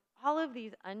 So all of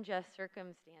these unjust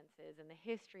circumstances and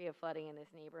the history of flooding in this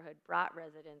neighborhood brought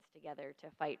residents together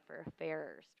to fight for a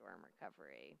fairer storm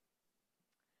recovery.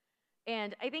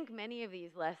 And I think many of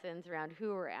these lessons around who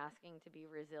we're asking to be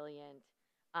resilient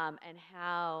and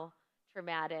how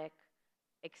traumatic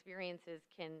experiences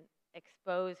can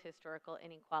expose historical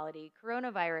inequality,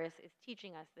 coronavirus is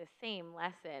teaching us the same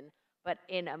lesson, but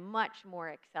in a much more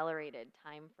accelerated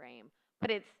time frame. But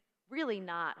it's really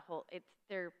not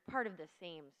they're part of the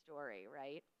same story,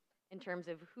 right? In terms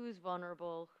of who's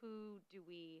vulnerable, who do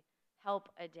we help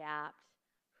adapt,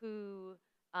 who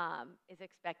is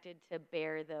expected to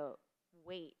bear the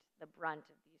weight, the brunt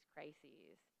of these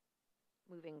crises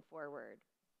moving forward.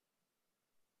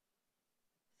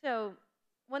 So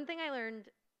one thing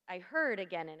I heard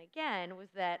again and again was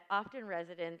that often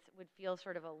residents would feel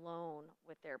sort of alone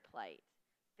with their plight.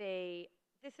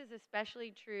 This is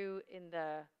especially true in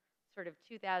the sort of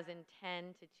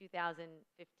 2010 to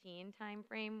 2015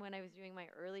 timeframe when I was doing my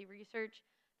early research,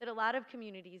 that a lot of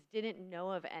communities didn't know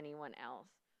of anyone else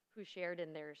who shared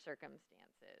in their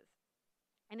circumstances.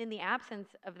 And in the absence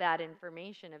of that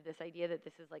information, of this idea that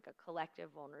this is like a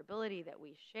collective vulnerability that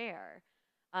we share,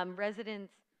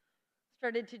 residents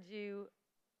started to do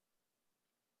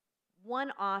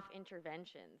one-off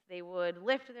interventions. They would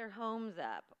lift their homes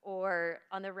up, or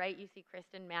on the right you see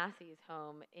Kristen Massey's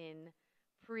home in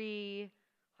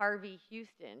pre-Harvey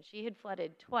Houston. She had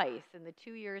flooded twice in the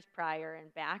 2 years prior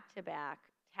and back-to-back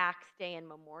tax day and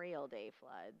Memorial Day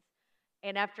floods.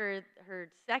 And after her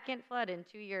second flood in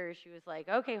 2 years, she was like,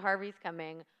 okay, Harvey's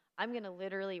coming. I'm going to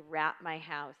literally wrap my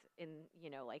house in,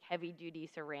 like heavy duty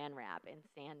saran wrap and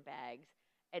sandbags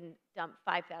and dump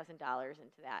 $5,000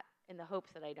 into that in the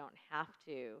hopes that I don't have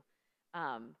to,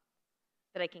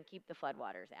 that I can keep the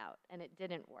floodwaters out. And it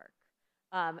didn't work.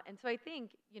 And so I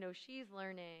think, she's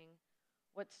learning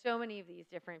what so many of these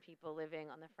different people living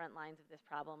on the front lines of this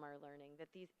problem are learning, that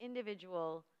these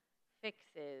individual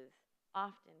fixes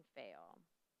often fail.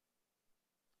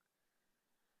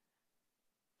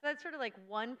 So that's sort of like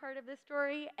one part of the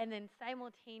story. And then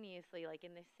simultaneously, like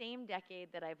in the same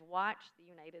decade that I've watched the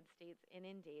United States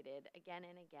inundated again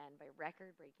and again by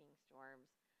record-breaking storms,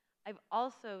 I've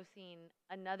also seen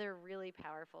another really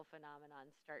powerful phenomenon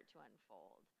start to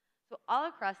unfold. So all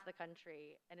across the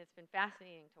country, and it's been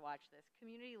fascinating to watch this,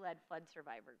 community-led flood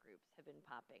survivor groups have been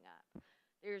popping up.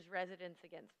 There's Residents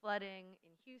Against Flooding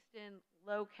in Houston,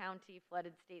 Low County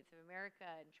Flooded States of America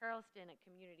in Charleston, a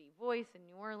Community Voice in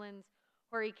New Orleans,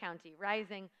 Horry County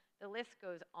Rising. The list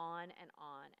goes on and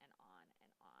on and on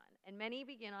and on. And many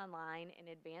begin online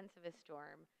in advance of a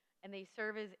storm, and they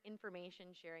serve as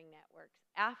information sharing networks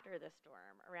after the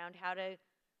storm around how to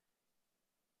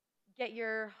get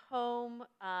your home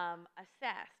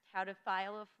assessed, how to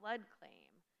file a flood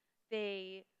claim.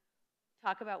 They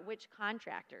talk about which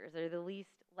contractors are the least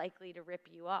likely to rip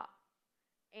you off.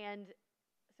 And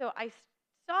so I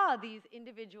saw these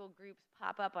individual groups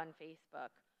pop up on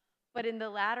Facebook, but in the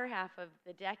latter half of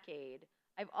the decade,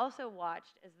 I've also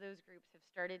watched as those groups have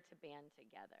started to band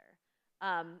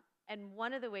together. And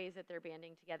one of the ways that they're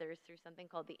banding together is through something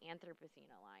called the Anthropocene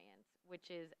Alliance,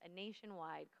 which is a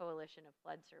nationwide coalition of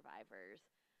flood survivors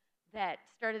that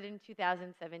started in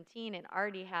 2017 and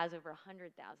already has over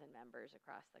 100,000 members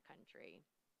across the country.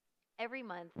 Every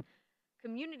month,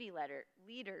 community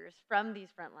leaders from these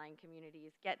frontline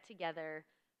communities get together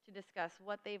to discuss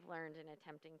what they've learned in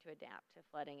attempting to adapt to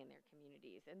flooding in their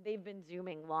communities. And they've been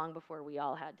Zooming long before we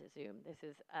all had to Zoom. This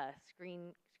is a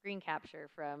screen capture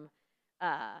from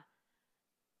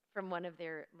one of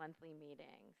their monthly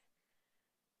meetings.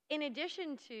 In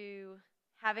addition to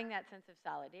having that sense of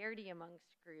solidarity amongst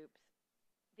groups,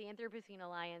 the Anthropocene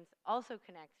Alliance also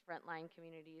connects frontline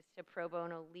communities to pro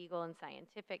bono legal and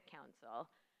scientific counsel,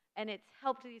 and it's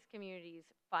helped these communities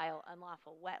file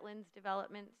unlawful wetlands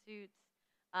development suits.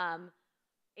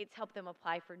 It's helped them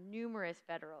apply for numerous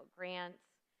federal grants,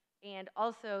 and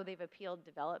also they've appealed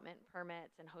development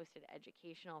permits and hosted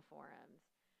educational forums.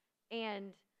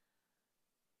 And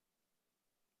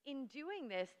in doing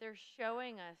this, they're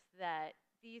showing us that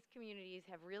these communities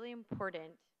have really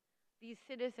important, these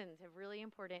citizens have really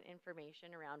important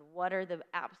information around what are the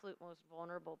absolute most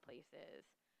vulnerable places.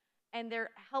 And they're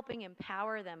helping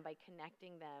empower them by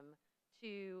connecting them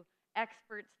to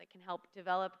experts that can help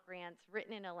develop grants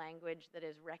written in a language that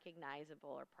is recognizable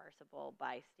or parsable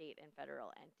by state and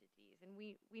federal entities. And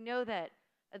we know that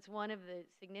that's one of the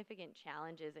significant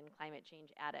challenges in climate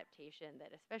change adaptation,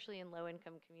 that especially in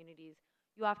low-income communities,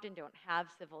 you often don't have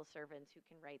civil servants who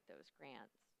can write those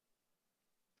grants.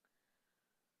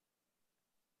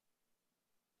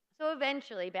 So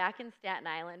eventually, back in Staten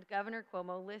Island, Governor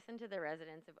Cuomo listened to the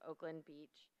residents of Oakwood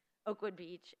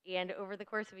Beach, and over the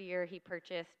course of a year, he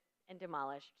purchased and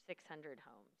demolished 600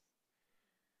 homes.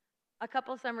 A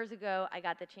couple summers ago, I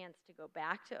got the chance to go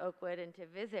back to Oakwood and to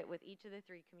visit with each of the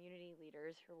 3 community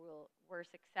leaders who were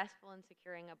successful in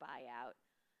securing a buyout.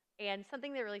 And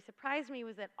something that really surprised me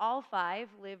was that all 3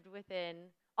 lived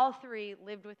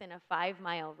within a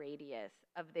 5-mile radius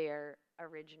of their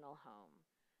original home.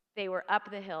 They were up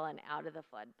the hill and out of the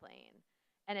floodplain.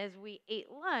 And as we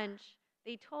ate lunch,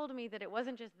 they told me that it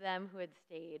wasn't just them who had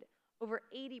stayed. Over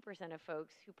 80% of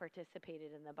folks who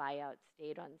participated in the buyout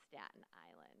stayed on Staten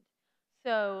Island.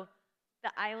 So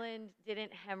the island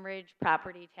didn't hemorrhage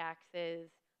property taxes,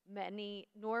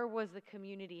 nor was the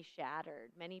community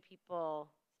shattered. Many people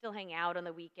still hang out on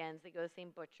the weekends. They go to the same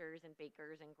butchers and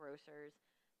bakers and grocers.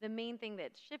 The main thing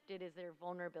that shifted is their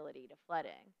vulnerability to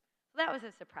flooding. So that was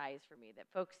a surprise for me, that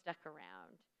folks stuck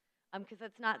around, because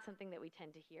that's not something that we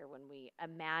tend to hear when we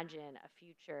imagine a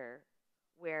future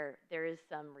where there is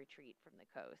some retreat from the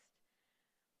coast.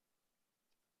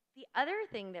 The other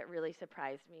thing that really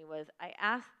surprised me was I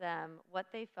asked them what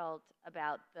they felt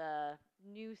about the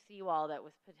new seawall that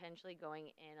was potentially going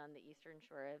in on the eastern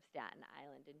shore of Staten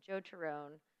Island. And Joe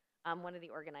Tyrone, one of the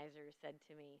organizers, said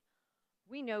to me,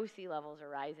 "We know sea levels are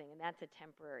rising, and that's a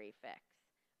temporary fix.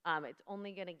 It's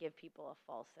only going to give people a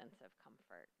false sense of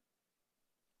comfort."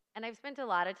 And I've spent a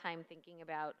lot of time thinking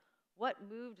about what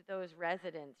moved those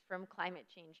residents from climate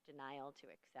change denial to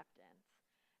acceptance.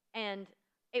 And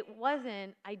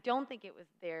I don't think it was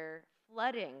their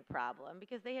flooding problem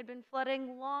because they had been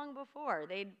flooding long before.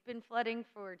 They'd been flooding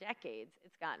for decades.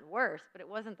 It's gotten worse, but it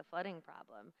wasn't the flooding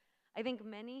problem. I think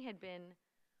many had been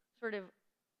sort of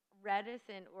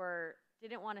reticent or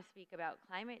didn't want to speak about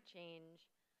climate change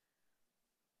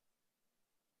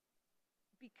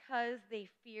because they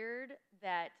feared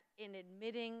that in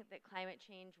admitting that climate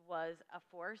change was a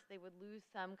force, they would lose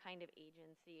some kind of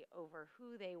agency over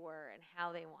who they were and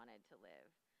how they wanted to live.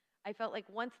 I felt like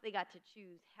once they got to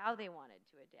choose how they wanted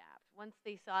to adapt, once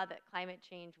they saw that climate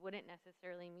change wouldn't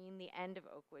necessarily mean the end of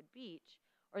Oakwood Beach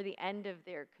or the end of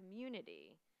their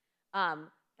community,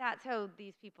 that's how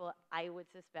these people, I would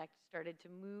suspect, started to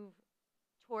move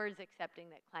towards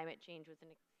accepting that climate change was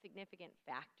a significant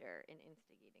factor in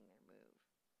instigating their move.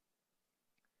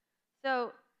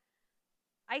 So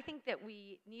I think that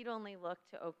we need only look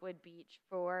to Oakwood Beach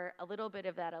for a little bit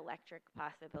of that electric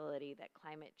possibility that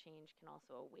climate change can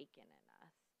also awaken in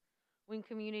us. When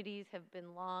communities have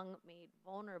been long made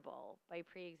vulnerable by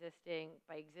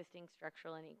existing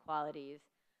structural inequalities,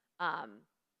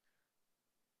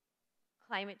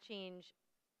 climate change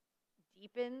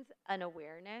deepens an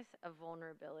awareness of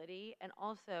vulnerability and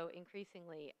also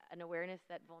increasingly an awareness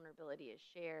that vulnerability is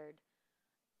shared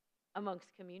amongst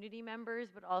community members,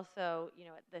 but also,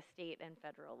 at the state and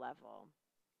federal level.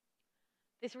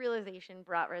 This realization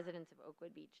brought residents of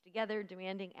Oakwood Beach together,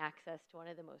 demanding access to one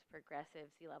of the most progressive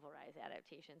sea level rise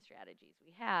adaptation strategies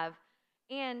we have.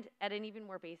 And at an even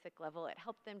more basic level, it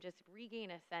helped them just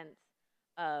regain a sense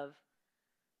of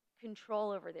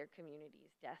control over their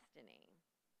community's destiny.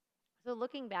 So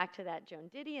looking back to that Joan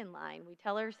Didion line, we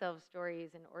tell ourselves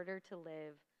stories in order to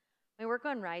live. My work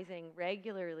on Rising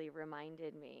regularly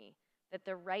reminded me that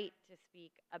the right to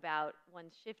speak about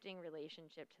one's shifting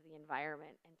relationship to the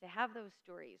environment and to have those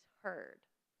stories heard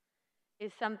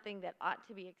is something that ought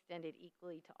to be extended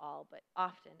equally to all, but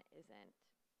often isn't.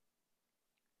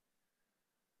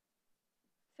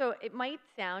 So it might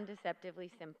sound deceptively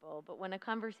simple, but when a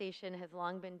conversation has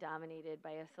long been dominated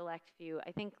by a select few,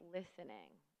 I think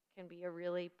listening can be a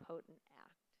really potent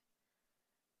act.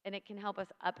 And it can help us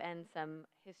upend some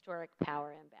historic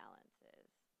power imbalances.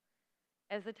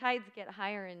 As the tides get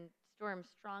higher and storms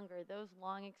stronger, those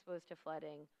long exposed to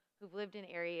flooding, who've lived in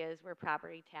areas where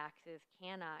property taxes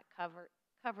cannot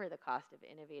cover the cost of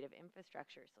innovative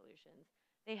infrastructure solutions,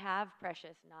 they have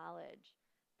precious knowledge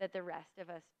that the rest of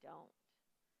us don't.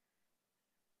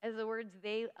 As the words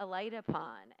they alight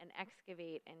upon and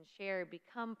excavate and share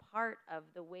become part of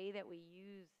the way that we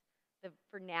use the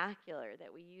vernacular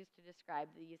that we use to describe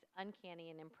these uncanny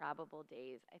and improbable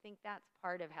days, I think that's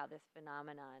part of how this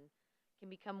phenomenon can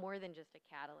become more than just a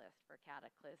catalyst for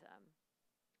cataclysm.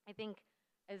 I think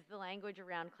as the language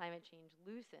around climate change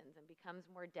loosens and becomes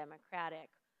more democratic,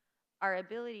 our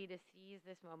ability to seize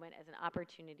this moment as an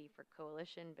opportunity for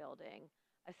coalition building,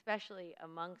 especially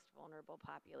amongst vulnerable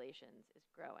populations, is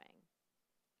growing.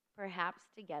 Perhaps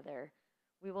together,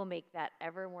 we will make that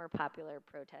ever more popular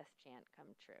protest chant come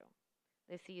true.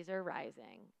 The seas are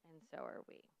rising, and so are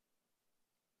we.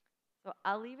 So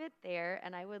I'll leave it there,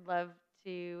 and I would love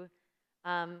to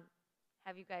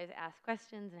have you guys ask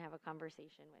questions and have a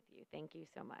conversation with you. Thank you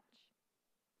so much.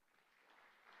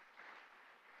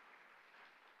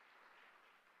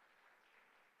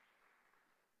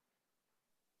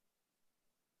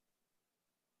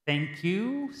 Thank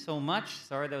you so much.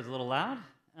 Sorry, that was a little loud.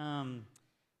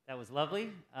 That was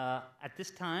lovely. At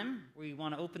this time, we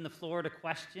want to open the floor to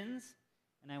questions,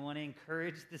 and I want to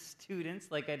encourage the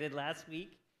students, like I did last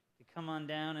week, to come on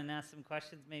down and ask some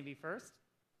questions maybe first.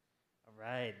 All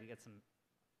right, we got some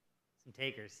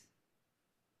takers.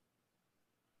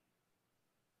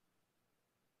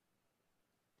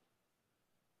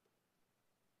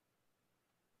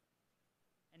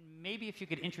 And maybe if you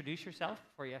could introduce yourself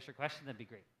before you ask your question, that'd be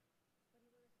great.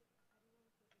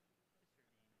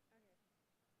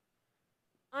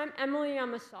 I'm Emily.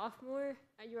 I'm a sophomore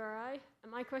at URI,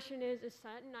 and my question is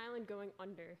Staten Island going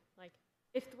under? Like,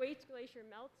 if Thwaites Glacier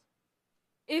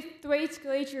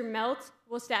melts,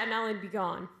 will Staten Island be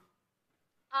gone?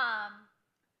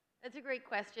 That's a great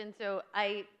question. So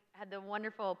I had the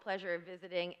wonderful pleasure of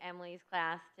visiting Emily's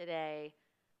class today,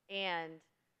 and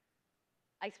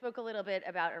I spoke a little bit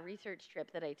about a research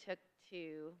trip that I took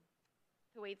to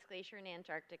Thwaites Glacier in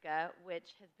Antarctica,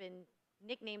 which has been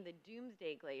nicknamed the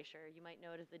Doomsday Glacier. You might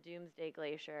know it as the Doomsday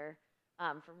Glacier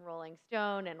from Rolling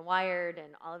Stone and Wired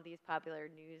and all of these popular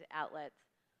news outlets,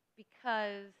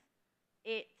 because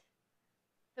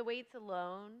Thwaites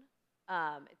alone,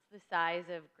 it's the size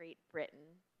of Great Britain,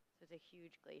 so it's a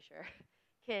huge glacier,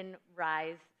 can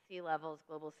rise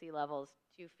global sea levels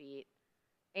 2 feet.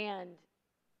 And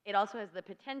it also has the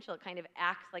potential, kind of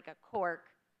acts like a cork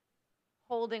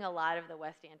holding a lot of the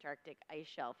West Antarctic ice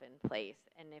shelf in place.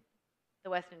 And if the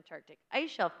West Antarctic ice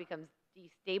shelf becomes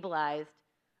destabilized,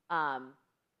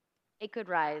 it could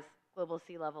rise global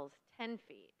sea levels 10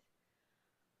 feet.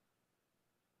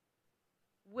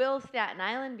 Will Staten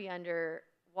Island be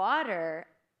underwater?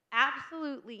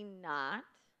 Absolutely not,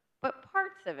 but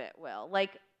parts of it will.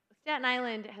 Like Staten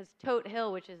Island has Tote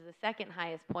Hill, which is the second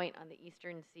highest point on the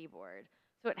eastern seaboard.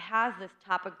 So it has this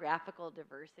topographical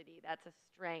diversity. That's a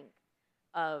strength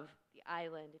of the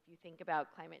island if you think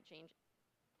about climate change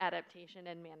adaptation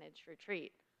and managed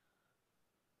retreat.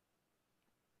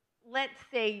 Let's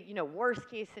say, worst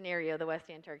case scenario, the West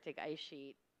Antarctic ice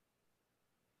sheet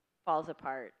falls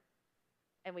apart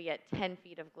and we get 10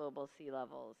 feet of global sea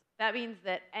levels. That means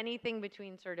that anything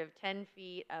between sort of 10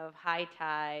 feet of high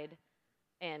tide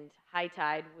and high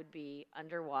tide would be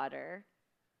underwater.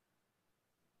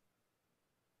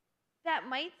 That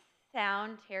might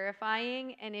sound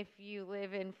terrifying, and if you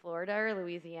live in Florida or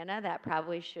Louisiana, that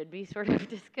probably should be sort of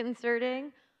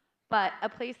disconcerting. But a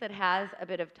place that has a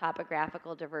bit of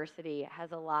topographical diversity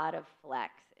has a lot of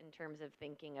flex in terms of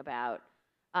thinking about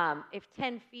if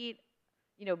 10 feet,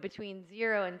 between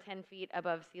 0 and 10 feet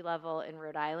above sea level in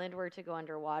Rhode Island were to go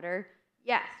underwater,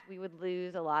 yes, we would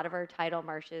lose a lot of our tidal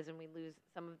marshes and we lose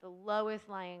some of the lowest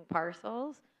lying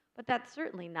parcels, but that's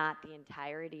certainly not the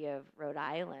entirety of Rhode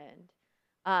Island.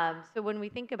 So when we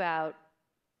think about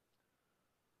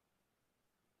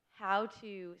how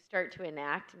to start to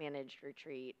enact managed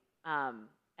retreat,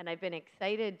 and I've been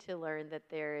excited to learn that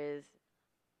there is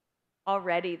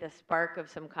already the spark of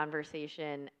some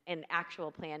conversation and actual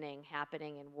planning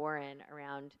happening in Warren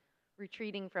around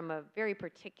retreating from a very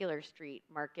particular street,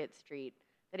 Market Street,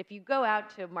 that if you go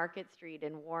out to Market Street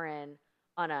in Warren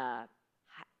on a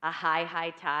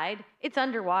high tide, it's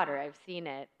underwater. I've seen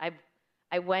it.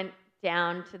 I went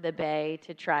down to the bay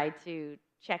to try to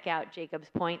check out Jacobs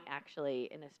Point, actually,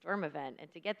 in a storm event.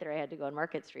 And to get there, I had to go on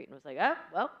Market Street and was like, oh,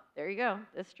 well, there you go.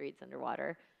 This street's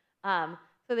underwater. So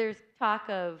there's talk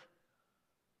of,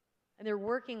 and they're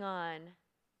working on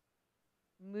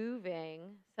moving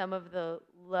some of the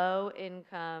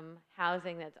low-income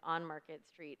housing that's on Market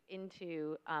Street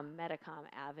into Metacom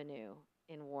Avenue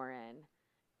in Warren.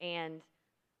 And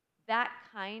that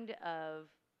kind of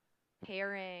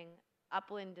pairing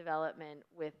upland development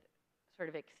with sort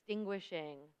of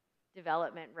extinguishing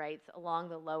development rights along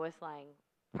the lowest lying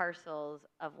parcels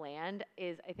of land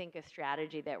is, I think, a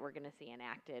strategy that we're going to see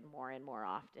enacted more and more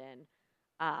often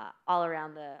all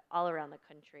around the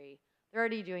country. They're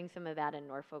already doing some of that in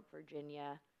Norfolk,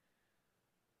 Virginia.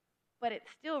 But it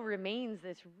still remains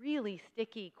this really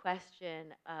sticky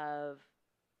question of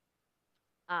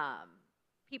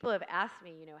people have asked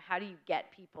me, how do you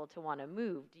get people to want to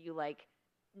move? Do you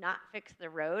not fix the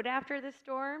road after the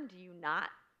storm? Do you not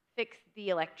fix the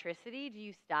electricity? Do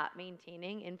you stop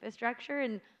maintaining infrastructure?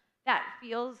 And that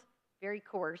feels very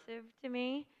coercive to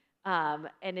me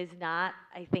and is not,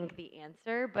 I think, the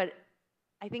answer. But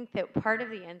I think that part of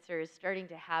the answer is starting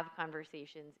to have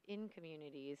conversations in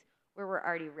communities where we're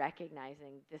already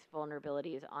recognizing this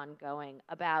vulnerability is ongoing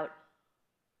about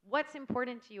what's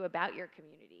important to you about your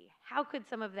community. How could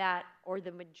some of that or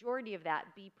the majority of that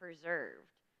be preserved?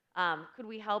 Could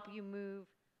we help you move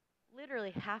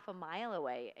literally half a mile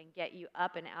away and get you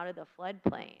up and out of the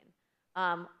floodplain?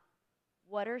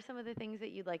 What are some of the things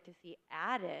that you'd like to see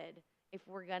added if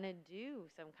we're going to do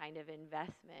some kind of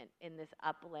investment in this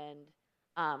upland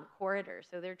corridor?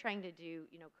 So they're trying to do,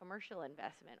 commercial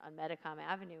investment on Metacom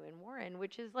Avenue in Warren,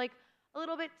 which is a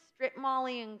little bit strip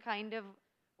mall-y and kind of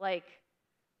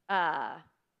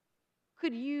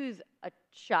could use a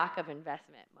shock of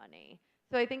investment money.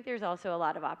 So I think there's also a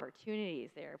lot of opportunities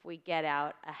there if we get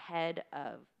out ahead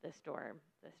of the storm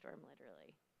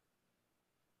literally.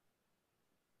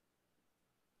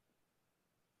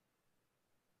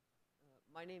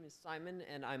 My name is Simon,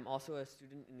 and I'm also a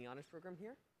student in the honors program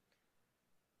here.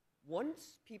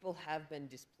 Once people have been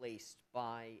displaced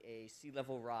by a sea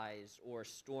level rise or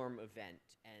storm event,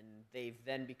 and they've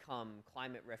then become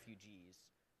climate refugees,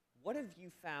 what have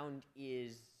you found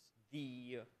is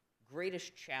the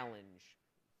greatest challenge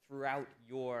throughout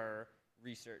your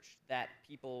research that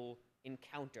people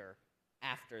encounter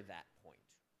after that point?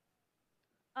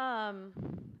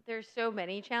 There's so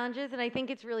many challenges, and I think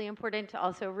it's really important to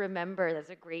also remember, that's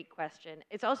a great question.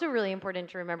 It's also really important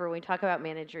to remember when we talk about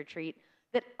managed retreat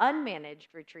that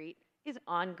unmanaged retreat is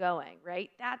ongoing, right?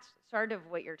 That's sort of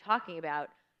what you're talking about.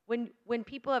 When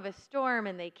people have a storm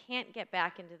and they can't get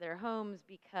back into their homes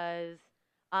because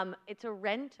it's a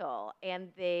rental and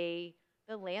the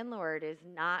landlord is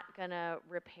not gonna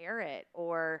repair it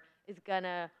or is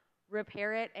gonna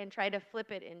repair it and try to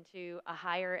flip it into a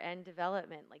higher end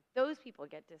development. Like those people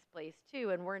get displaced too,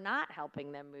 and we're not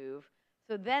helping them move.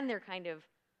 So then they're kind of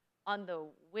on the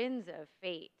winds of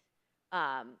fate.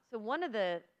 So one of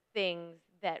the things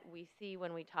that we see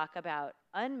when we talk about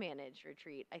unmanaged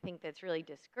retreat, I think that's really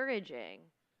discouraging,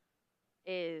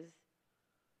 is,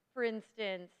 for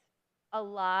instance, a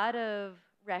lot of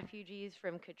refugees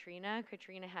from Katrina.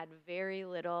 Katrina had very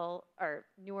little, or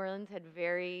New Orleans had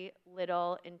very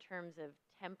little in terms of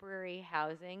temporary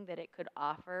housing that it could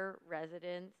offer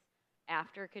residents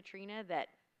after Katrina that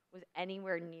was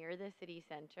anywhere near the city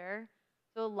center.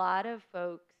 So a lot of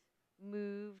folks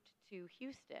moved to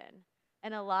Houston.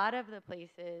 And a lot of the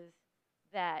places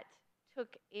that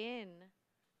took in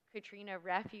Katrina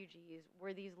refugees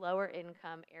were these lower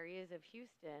income areas of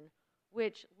Houston,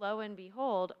 which, lo and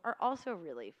behold, are also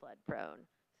really flood prone.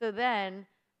 So then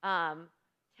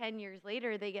 10 years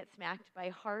later, they get smacked by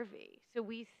Harvey. So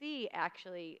we see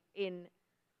actually and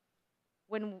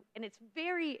it's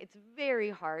very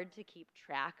hard to keep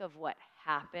track of what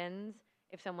happens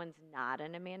if someone's not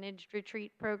in a managed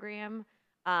retreat program.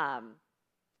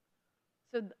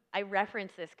 So I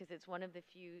reference this because it's one of the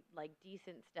few like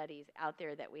decent studies out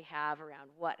there that we have around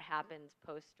what happens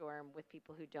post-storm with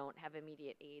people who don't have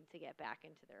immediate aid to get back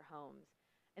into their homes.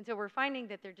 And so we're finding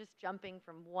that they're just jumping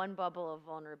from one bubble of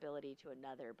vulnerability to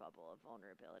another bubble of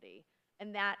vulnerability.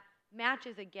 And that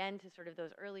matches again to sort of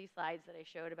those early slides that I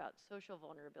showed about social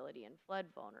vulnerability and flood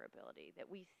vulnerability, that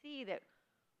we see that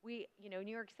New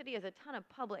York City has a ton of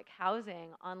public housing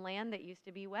on land that used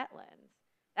to be wetlands.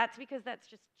 That's because that's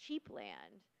just cheap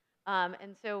land.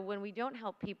 And so when we don't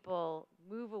help people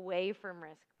move away from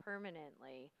risk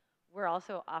permanently, we're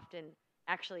also often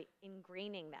actually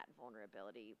ingraining that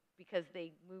vulnerability because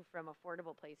they move from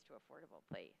affordable place to affordable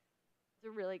place. It's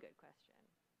a really good question.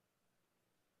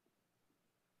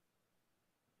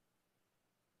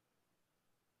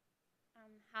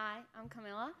 Hi, I'm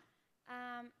Camila.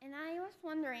 And I was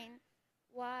wondering,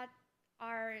 what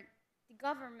are the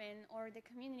government or the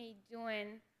community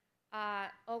doing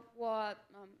Oakwood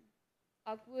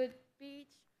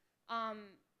Beach?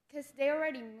 Because they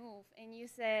already moved, and you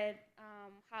said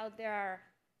how they are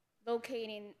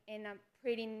locating in a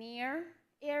pretty near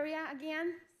area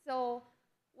again. So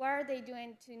what are they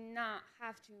doing to not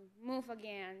have to move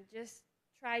again? Just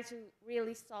try to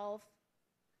really solve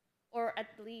or at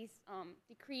least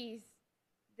decrease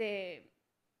the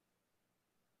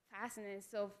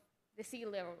fastness of the sea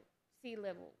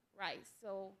level rise.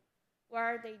 So what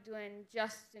are they doing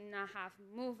just to not have to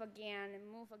move again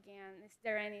and move again? Is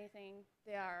there anything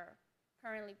they are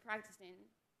currently practicing?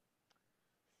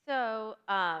 So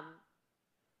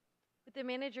with the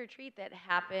managed retreat that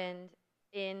happened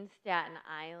in Staten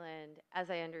Island, as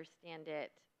I understand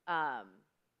it,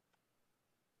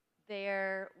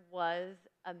 there was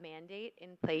a mandate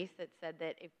in place that said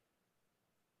that if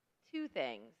two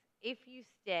things, if you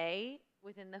stay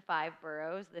within the 5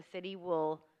 boroughs, the city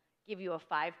will give you a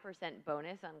 5%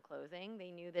 bonus on closing.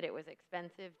 They knew that it was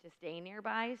expensive to stay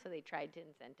nearby, so they tried to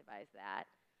incentivize that.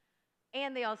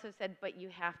 And they also said, but you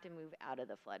have to move out of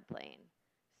the floodplain.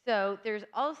 So there's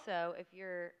also, if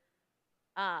you're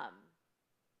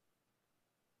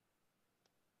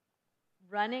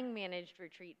running managed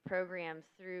retreat programs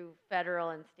through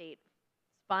federal and state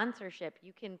sponsorship,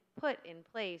 you can put in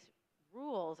place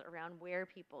rules around where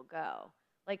people go.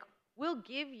 Like, we'll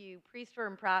give you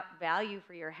pre-storm value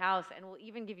for your house, and we'll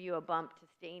even give you a bump to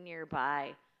stay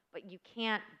nearby, but you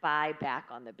can't buy back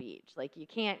on the beach. Like, you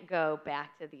can't go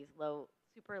back to these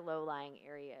super low-lying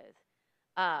areas.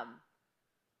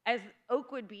 As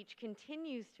Oakwood Beach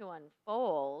continues to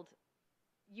unfold,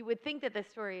 you would think that the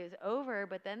story is over,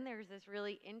 but then there's this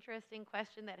really interesting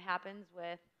question that happens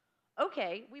with,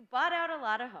 okay, we bought out a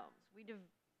lot of homes. We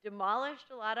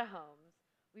demolished a lot of homes.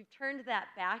 We've turned that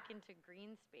back into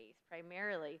green space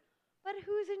primarily, but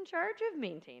who's in charge of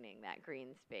maintaining that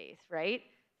green space, right?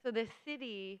 So the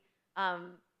city,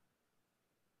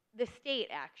 the state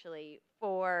actually,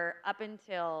 for up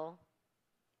until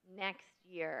next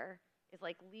year, is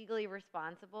like legally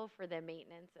responsible for the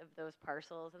maintenance of those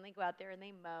parcels, and they go out there and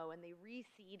they mow and they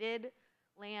reseeded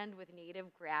land with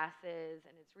native grasses,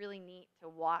 and it's really neat to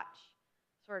watch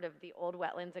sort of the old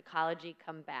wetlands ecology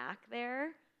come back there.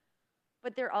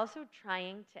 But they're also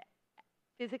trying to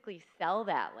physically sell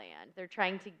that land. They're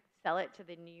trying to sell it to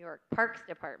the New York Parks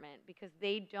Department because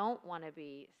they don't want to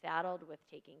be saddled with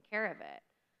taking care of it.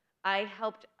 I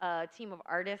helped a team of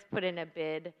artists put in a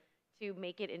bid to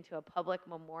make it into a public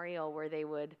memorial where they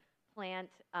would plant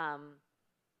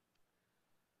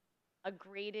a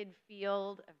graded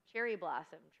field of cherry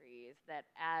blossom trees that,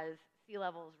 as sea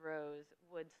levels rose,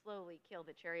 would slowly kill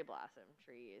the cherry blossom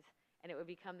trees, and it would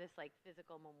become this like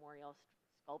physical memorial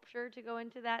sculpture to go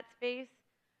into that space.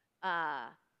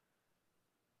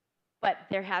 But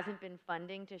there hasn't been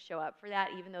funding to show up for that,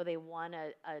 even though they won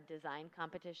a design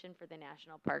competition for the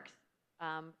National Parks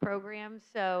program.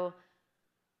 So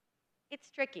it's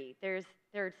tricky. There's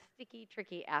sticky,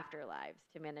 tricky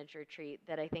afterlives to manage retreat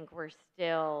that I think we're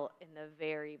still in the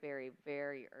very, very,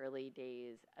 very early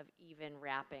days of even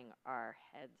wrapping our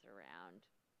heads around.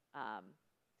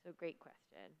 So great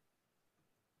question.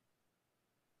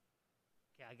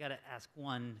 Okay, I got to ask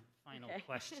one final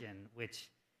question, which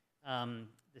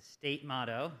the state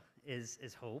motto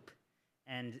is hope.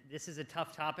 And this is a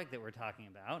tough topic that we're talking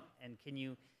about. And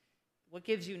what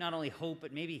gives you not only hope,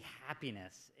 but maybe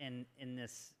happiness in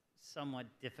this somewhat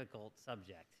difficult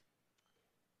subject?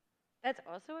 That's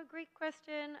also a great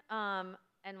question,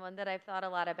 and one that I've thought a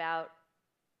lot about.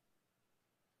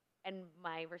 And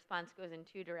my response goes in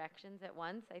two directions at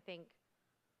once. I think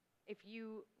if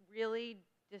you really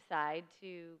decide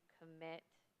to commit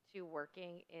to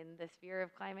working in the sphere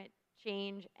of climate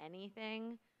change,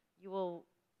 anything, you will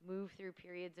move through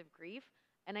periods of grief.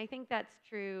 And I think that's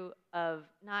true of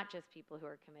not just people who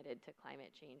are committed to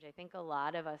climate change. I think a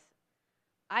lot of us,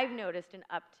 I've noticed an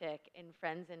uptick in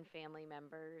friends and family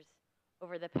members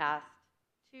over the past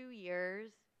 2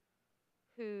 years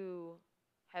who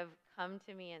have come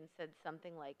to me and said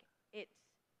something like, "It's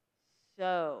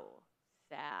so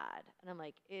sad." And I'm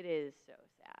like, "It is so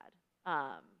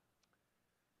sad."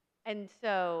 And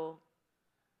so,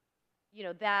 you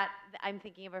know, that I'm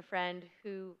thinking of a friend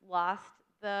who lost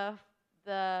the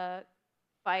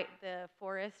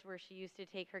forest where she used to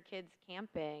take her kids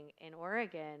camping in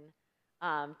Oregon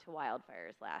to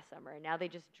wildfires last summer. And now they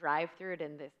just drive through it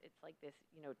in this, it's like this,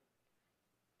 you know,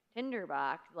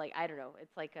 tinderbox, like, I don't know,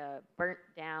 it's like a burnt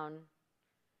down,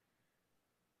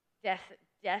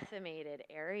 decimated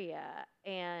area.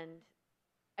 And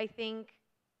I think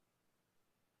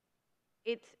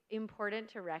it's important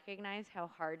to recognize how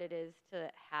hard it is to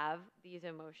have these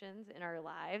emotions in our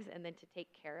lives and then to take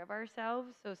care of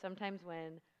ourselves. So sometimes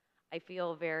when I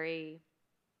feel very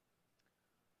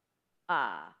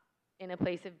in a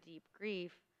place of deep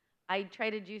grief, I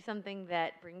try to do something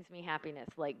that brings me happiness,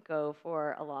 like go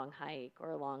for a long hike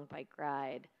or a long bike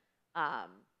ride,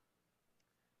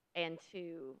 and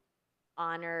to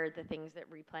honor the things that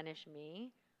replenish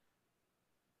me.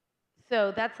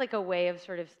 So that's like a way of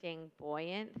sort of staying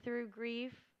buoyant through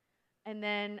grief. And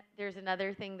then there's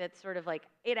another thing that's sort of like,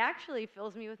 it actually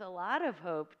fills me with a lot of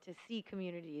hope to see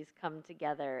communities come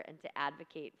together and to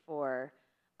advocate for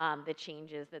the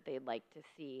changes that they'd like to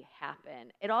see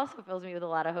happen. It also fills me with a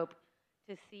lot of hope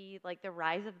to see like the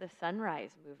rise of the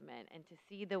sunrise movement and to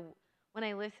see when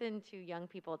I listen to young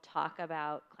people talk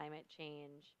about climate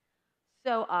change,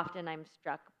 so often I'm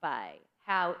struck by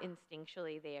how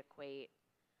instinctually they equate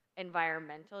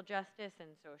environmental justice and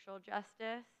social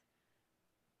justice.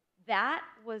 That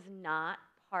was not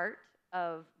part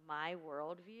of my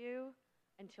worldview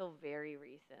until very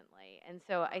recently. And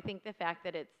so I think the fact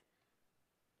that it's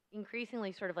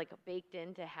increasingly sort of like baked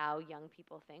into how young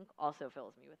people think also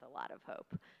fills me with a lot of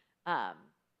hope.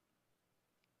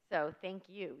 So thank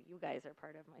you. You guys are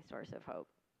part of my source of hope.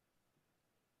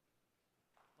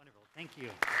 Wonderful. Thank you.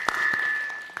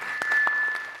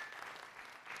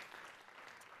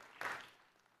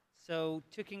 So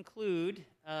to conclude,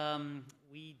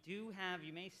 we do have,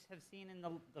 you may have seen in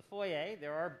the foyer,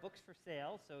 there are books for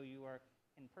sale, so you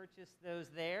can purchase those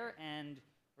there, and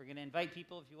we're going to invite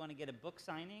people, if you want to get a book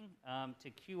signing, to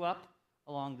queue up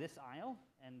along this aisle,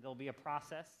 and there'll be a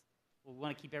process. We'll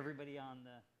want to keep everybody on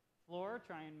the floor,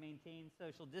 try and maintain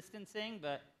social distancing,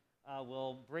 but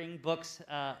we'll bring books.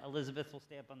 Elizabeth will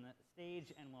stay up on the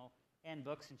stage, and we'll hand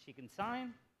books, and she can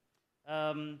sign.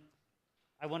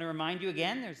 I want to remind you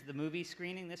again, there's the movie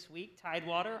screening this week,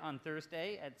 Tidewater, on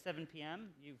Thursday at 7 p.m.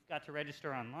 You've got to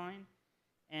register online.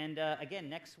 And again,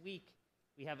 next week,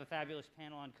 we have a fabulous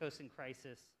panel on coast and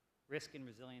crisis, risk and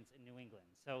resilience in New England.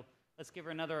 So let's give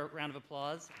her another round of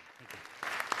applause. Thank you.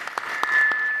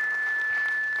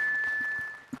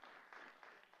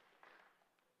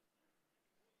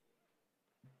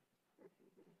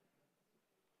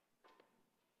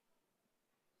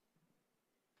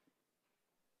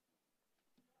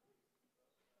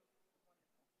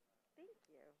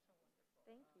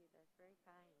 Thank you. That's very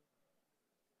kind.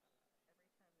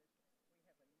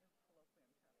 Every time we have a new colloquium topic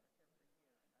every year, and I'm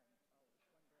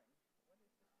always wondering, what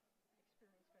is this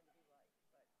experience going to be like?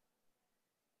 But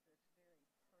this very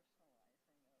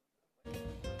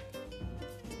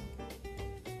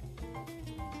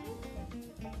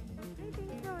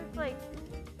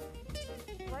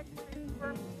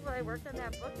I worked on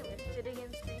that book, it was sitting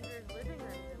in strangers' living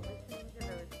rooms and listening to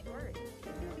those stories.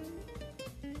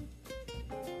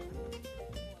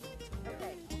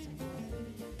 Okay.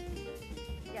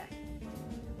 Yes.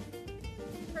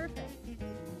 Perfect.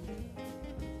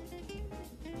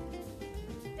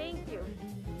 Thank you.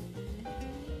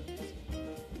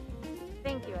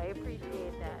 Thank you. I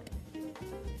appreciate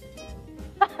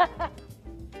that.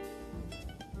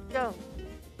 Go.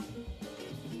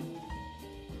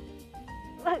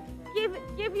 Look,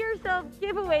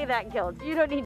 give away that guilt. You don't need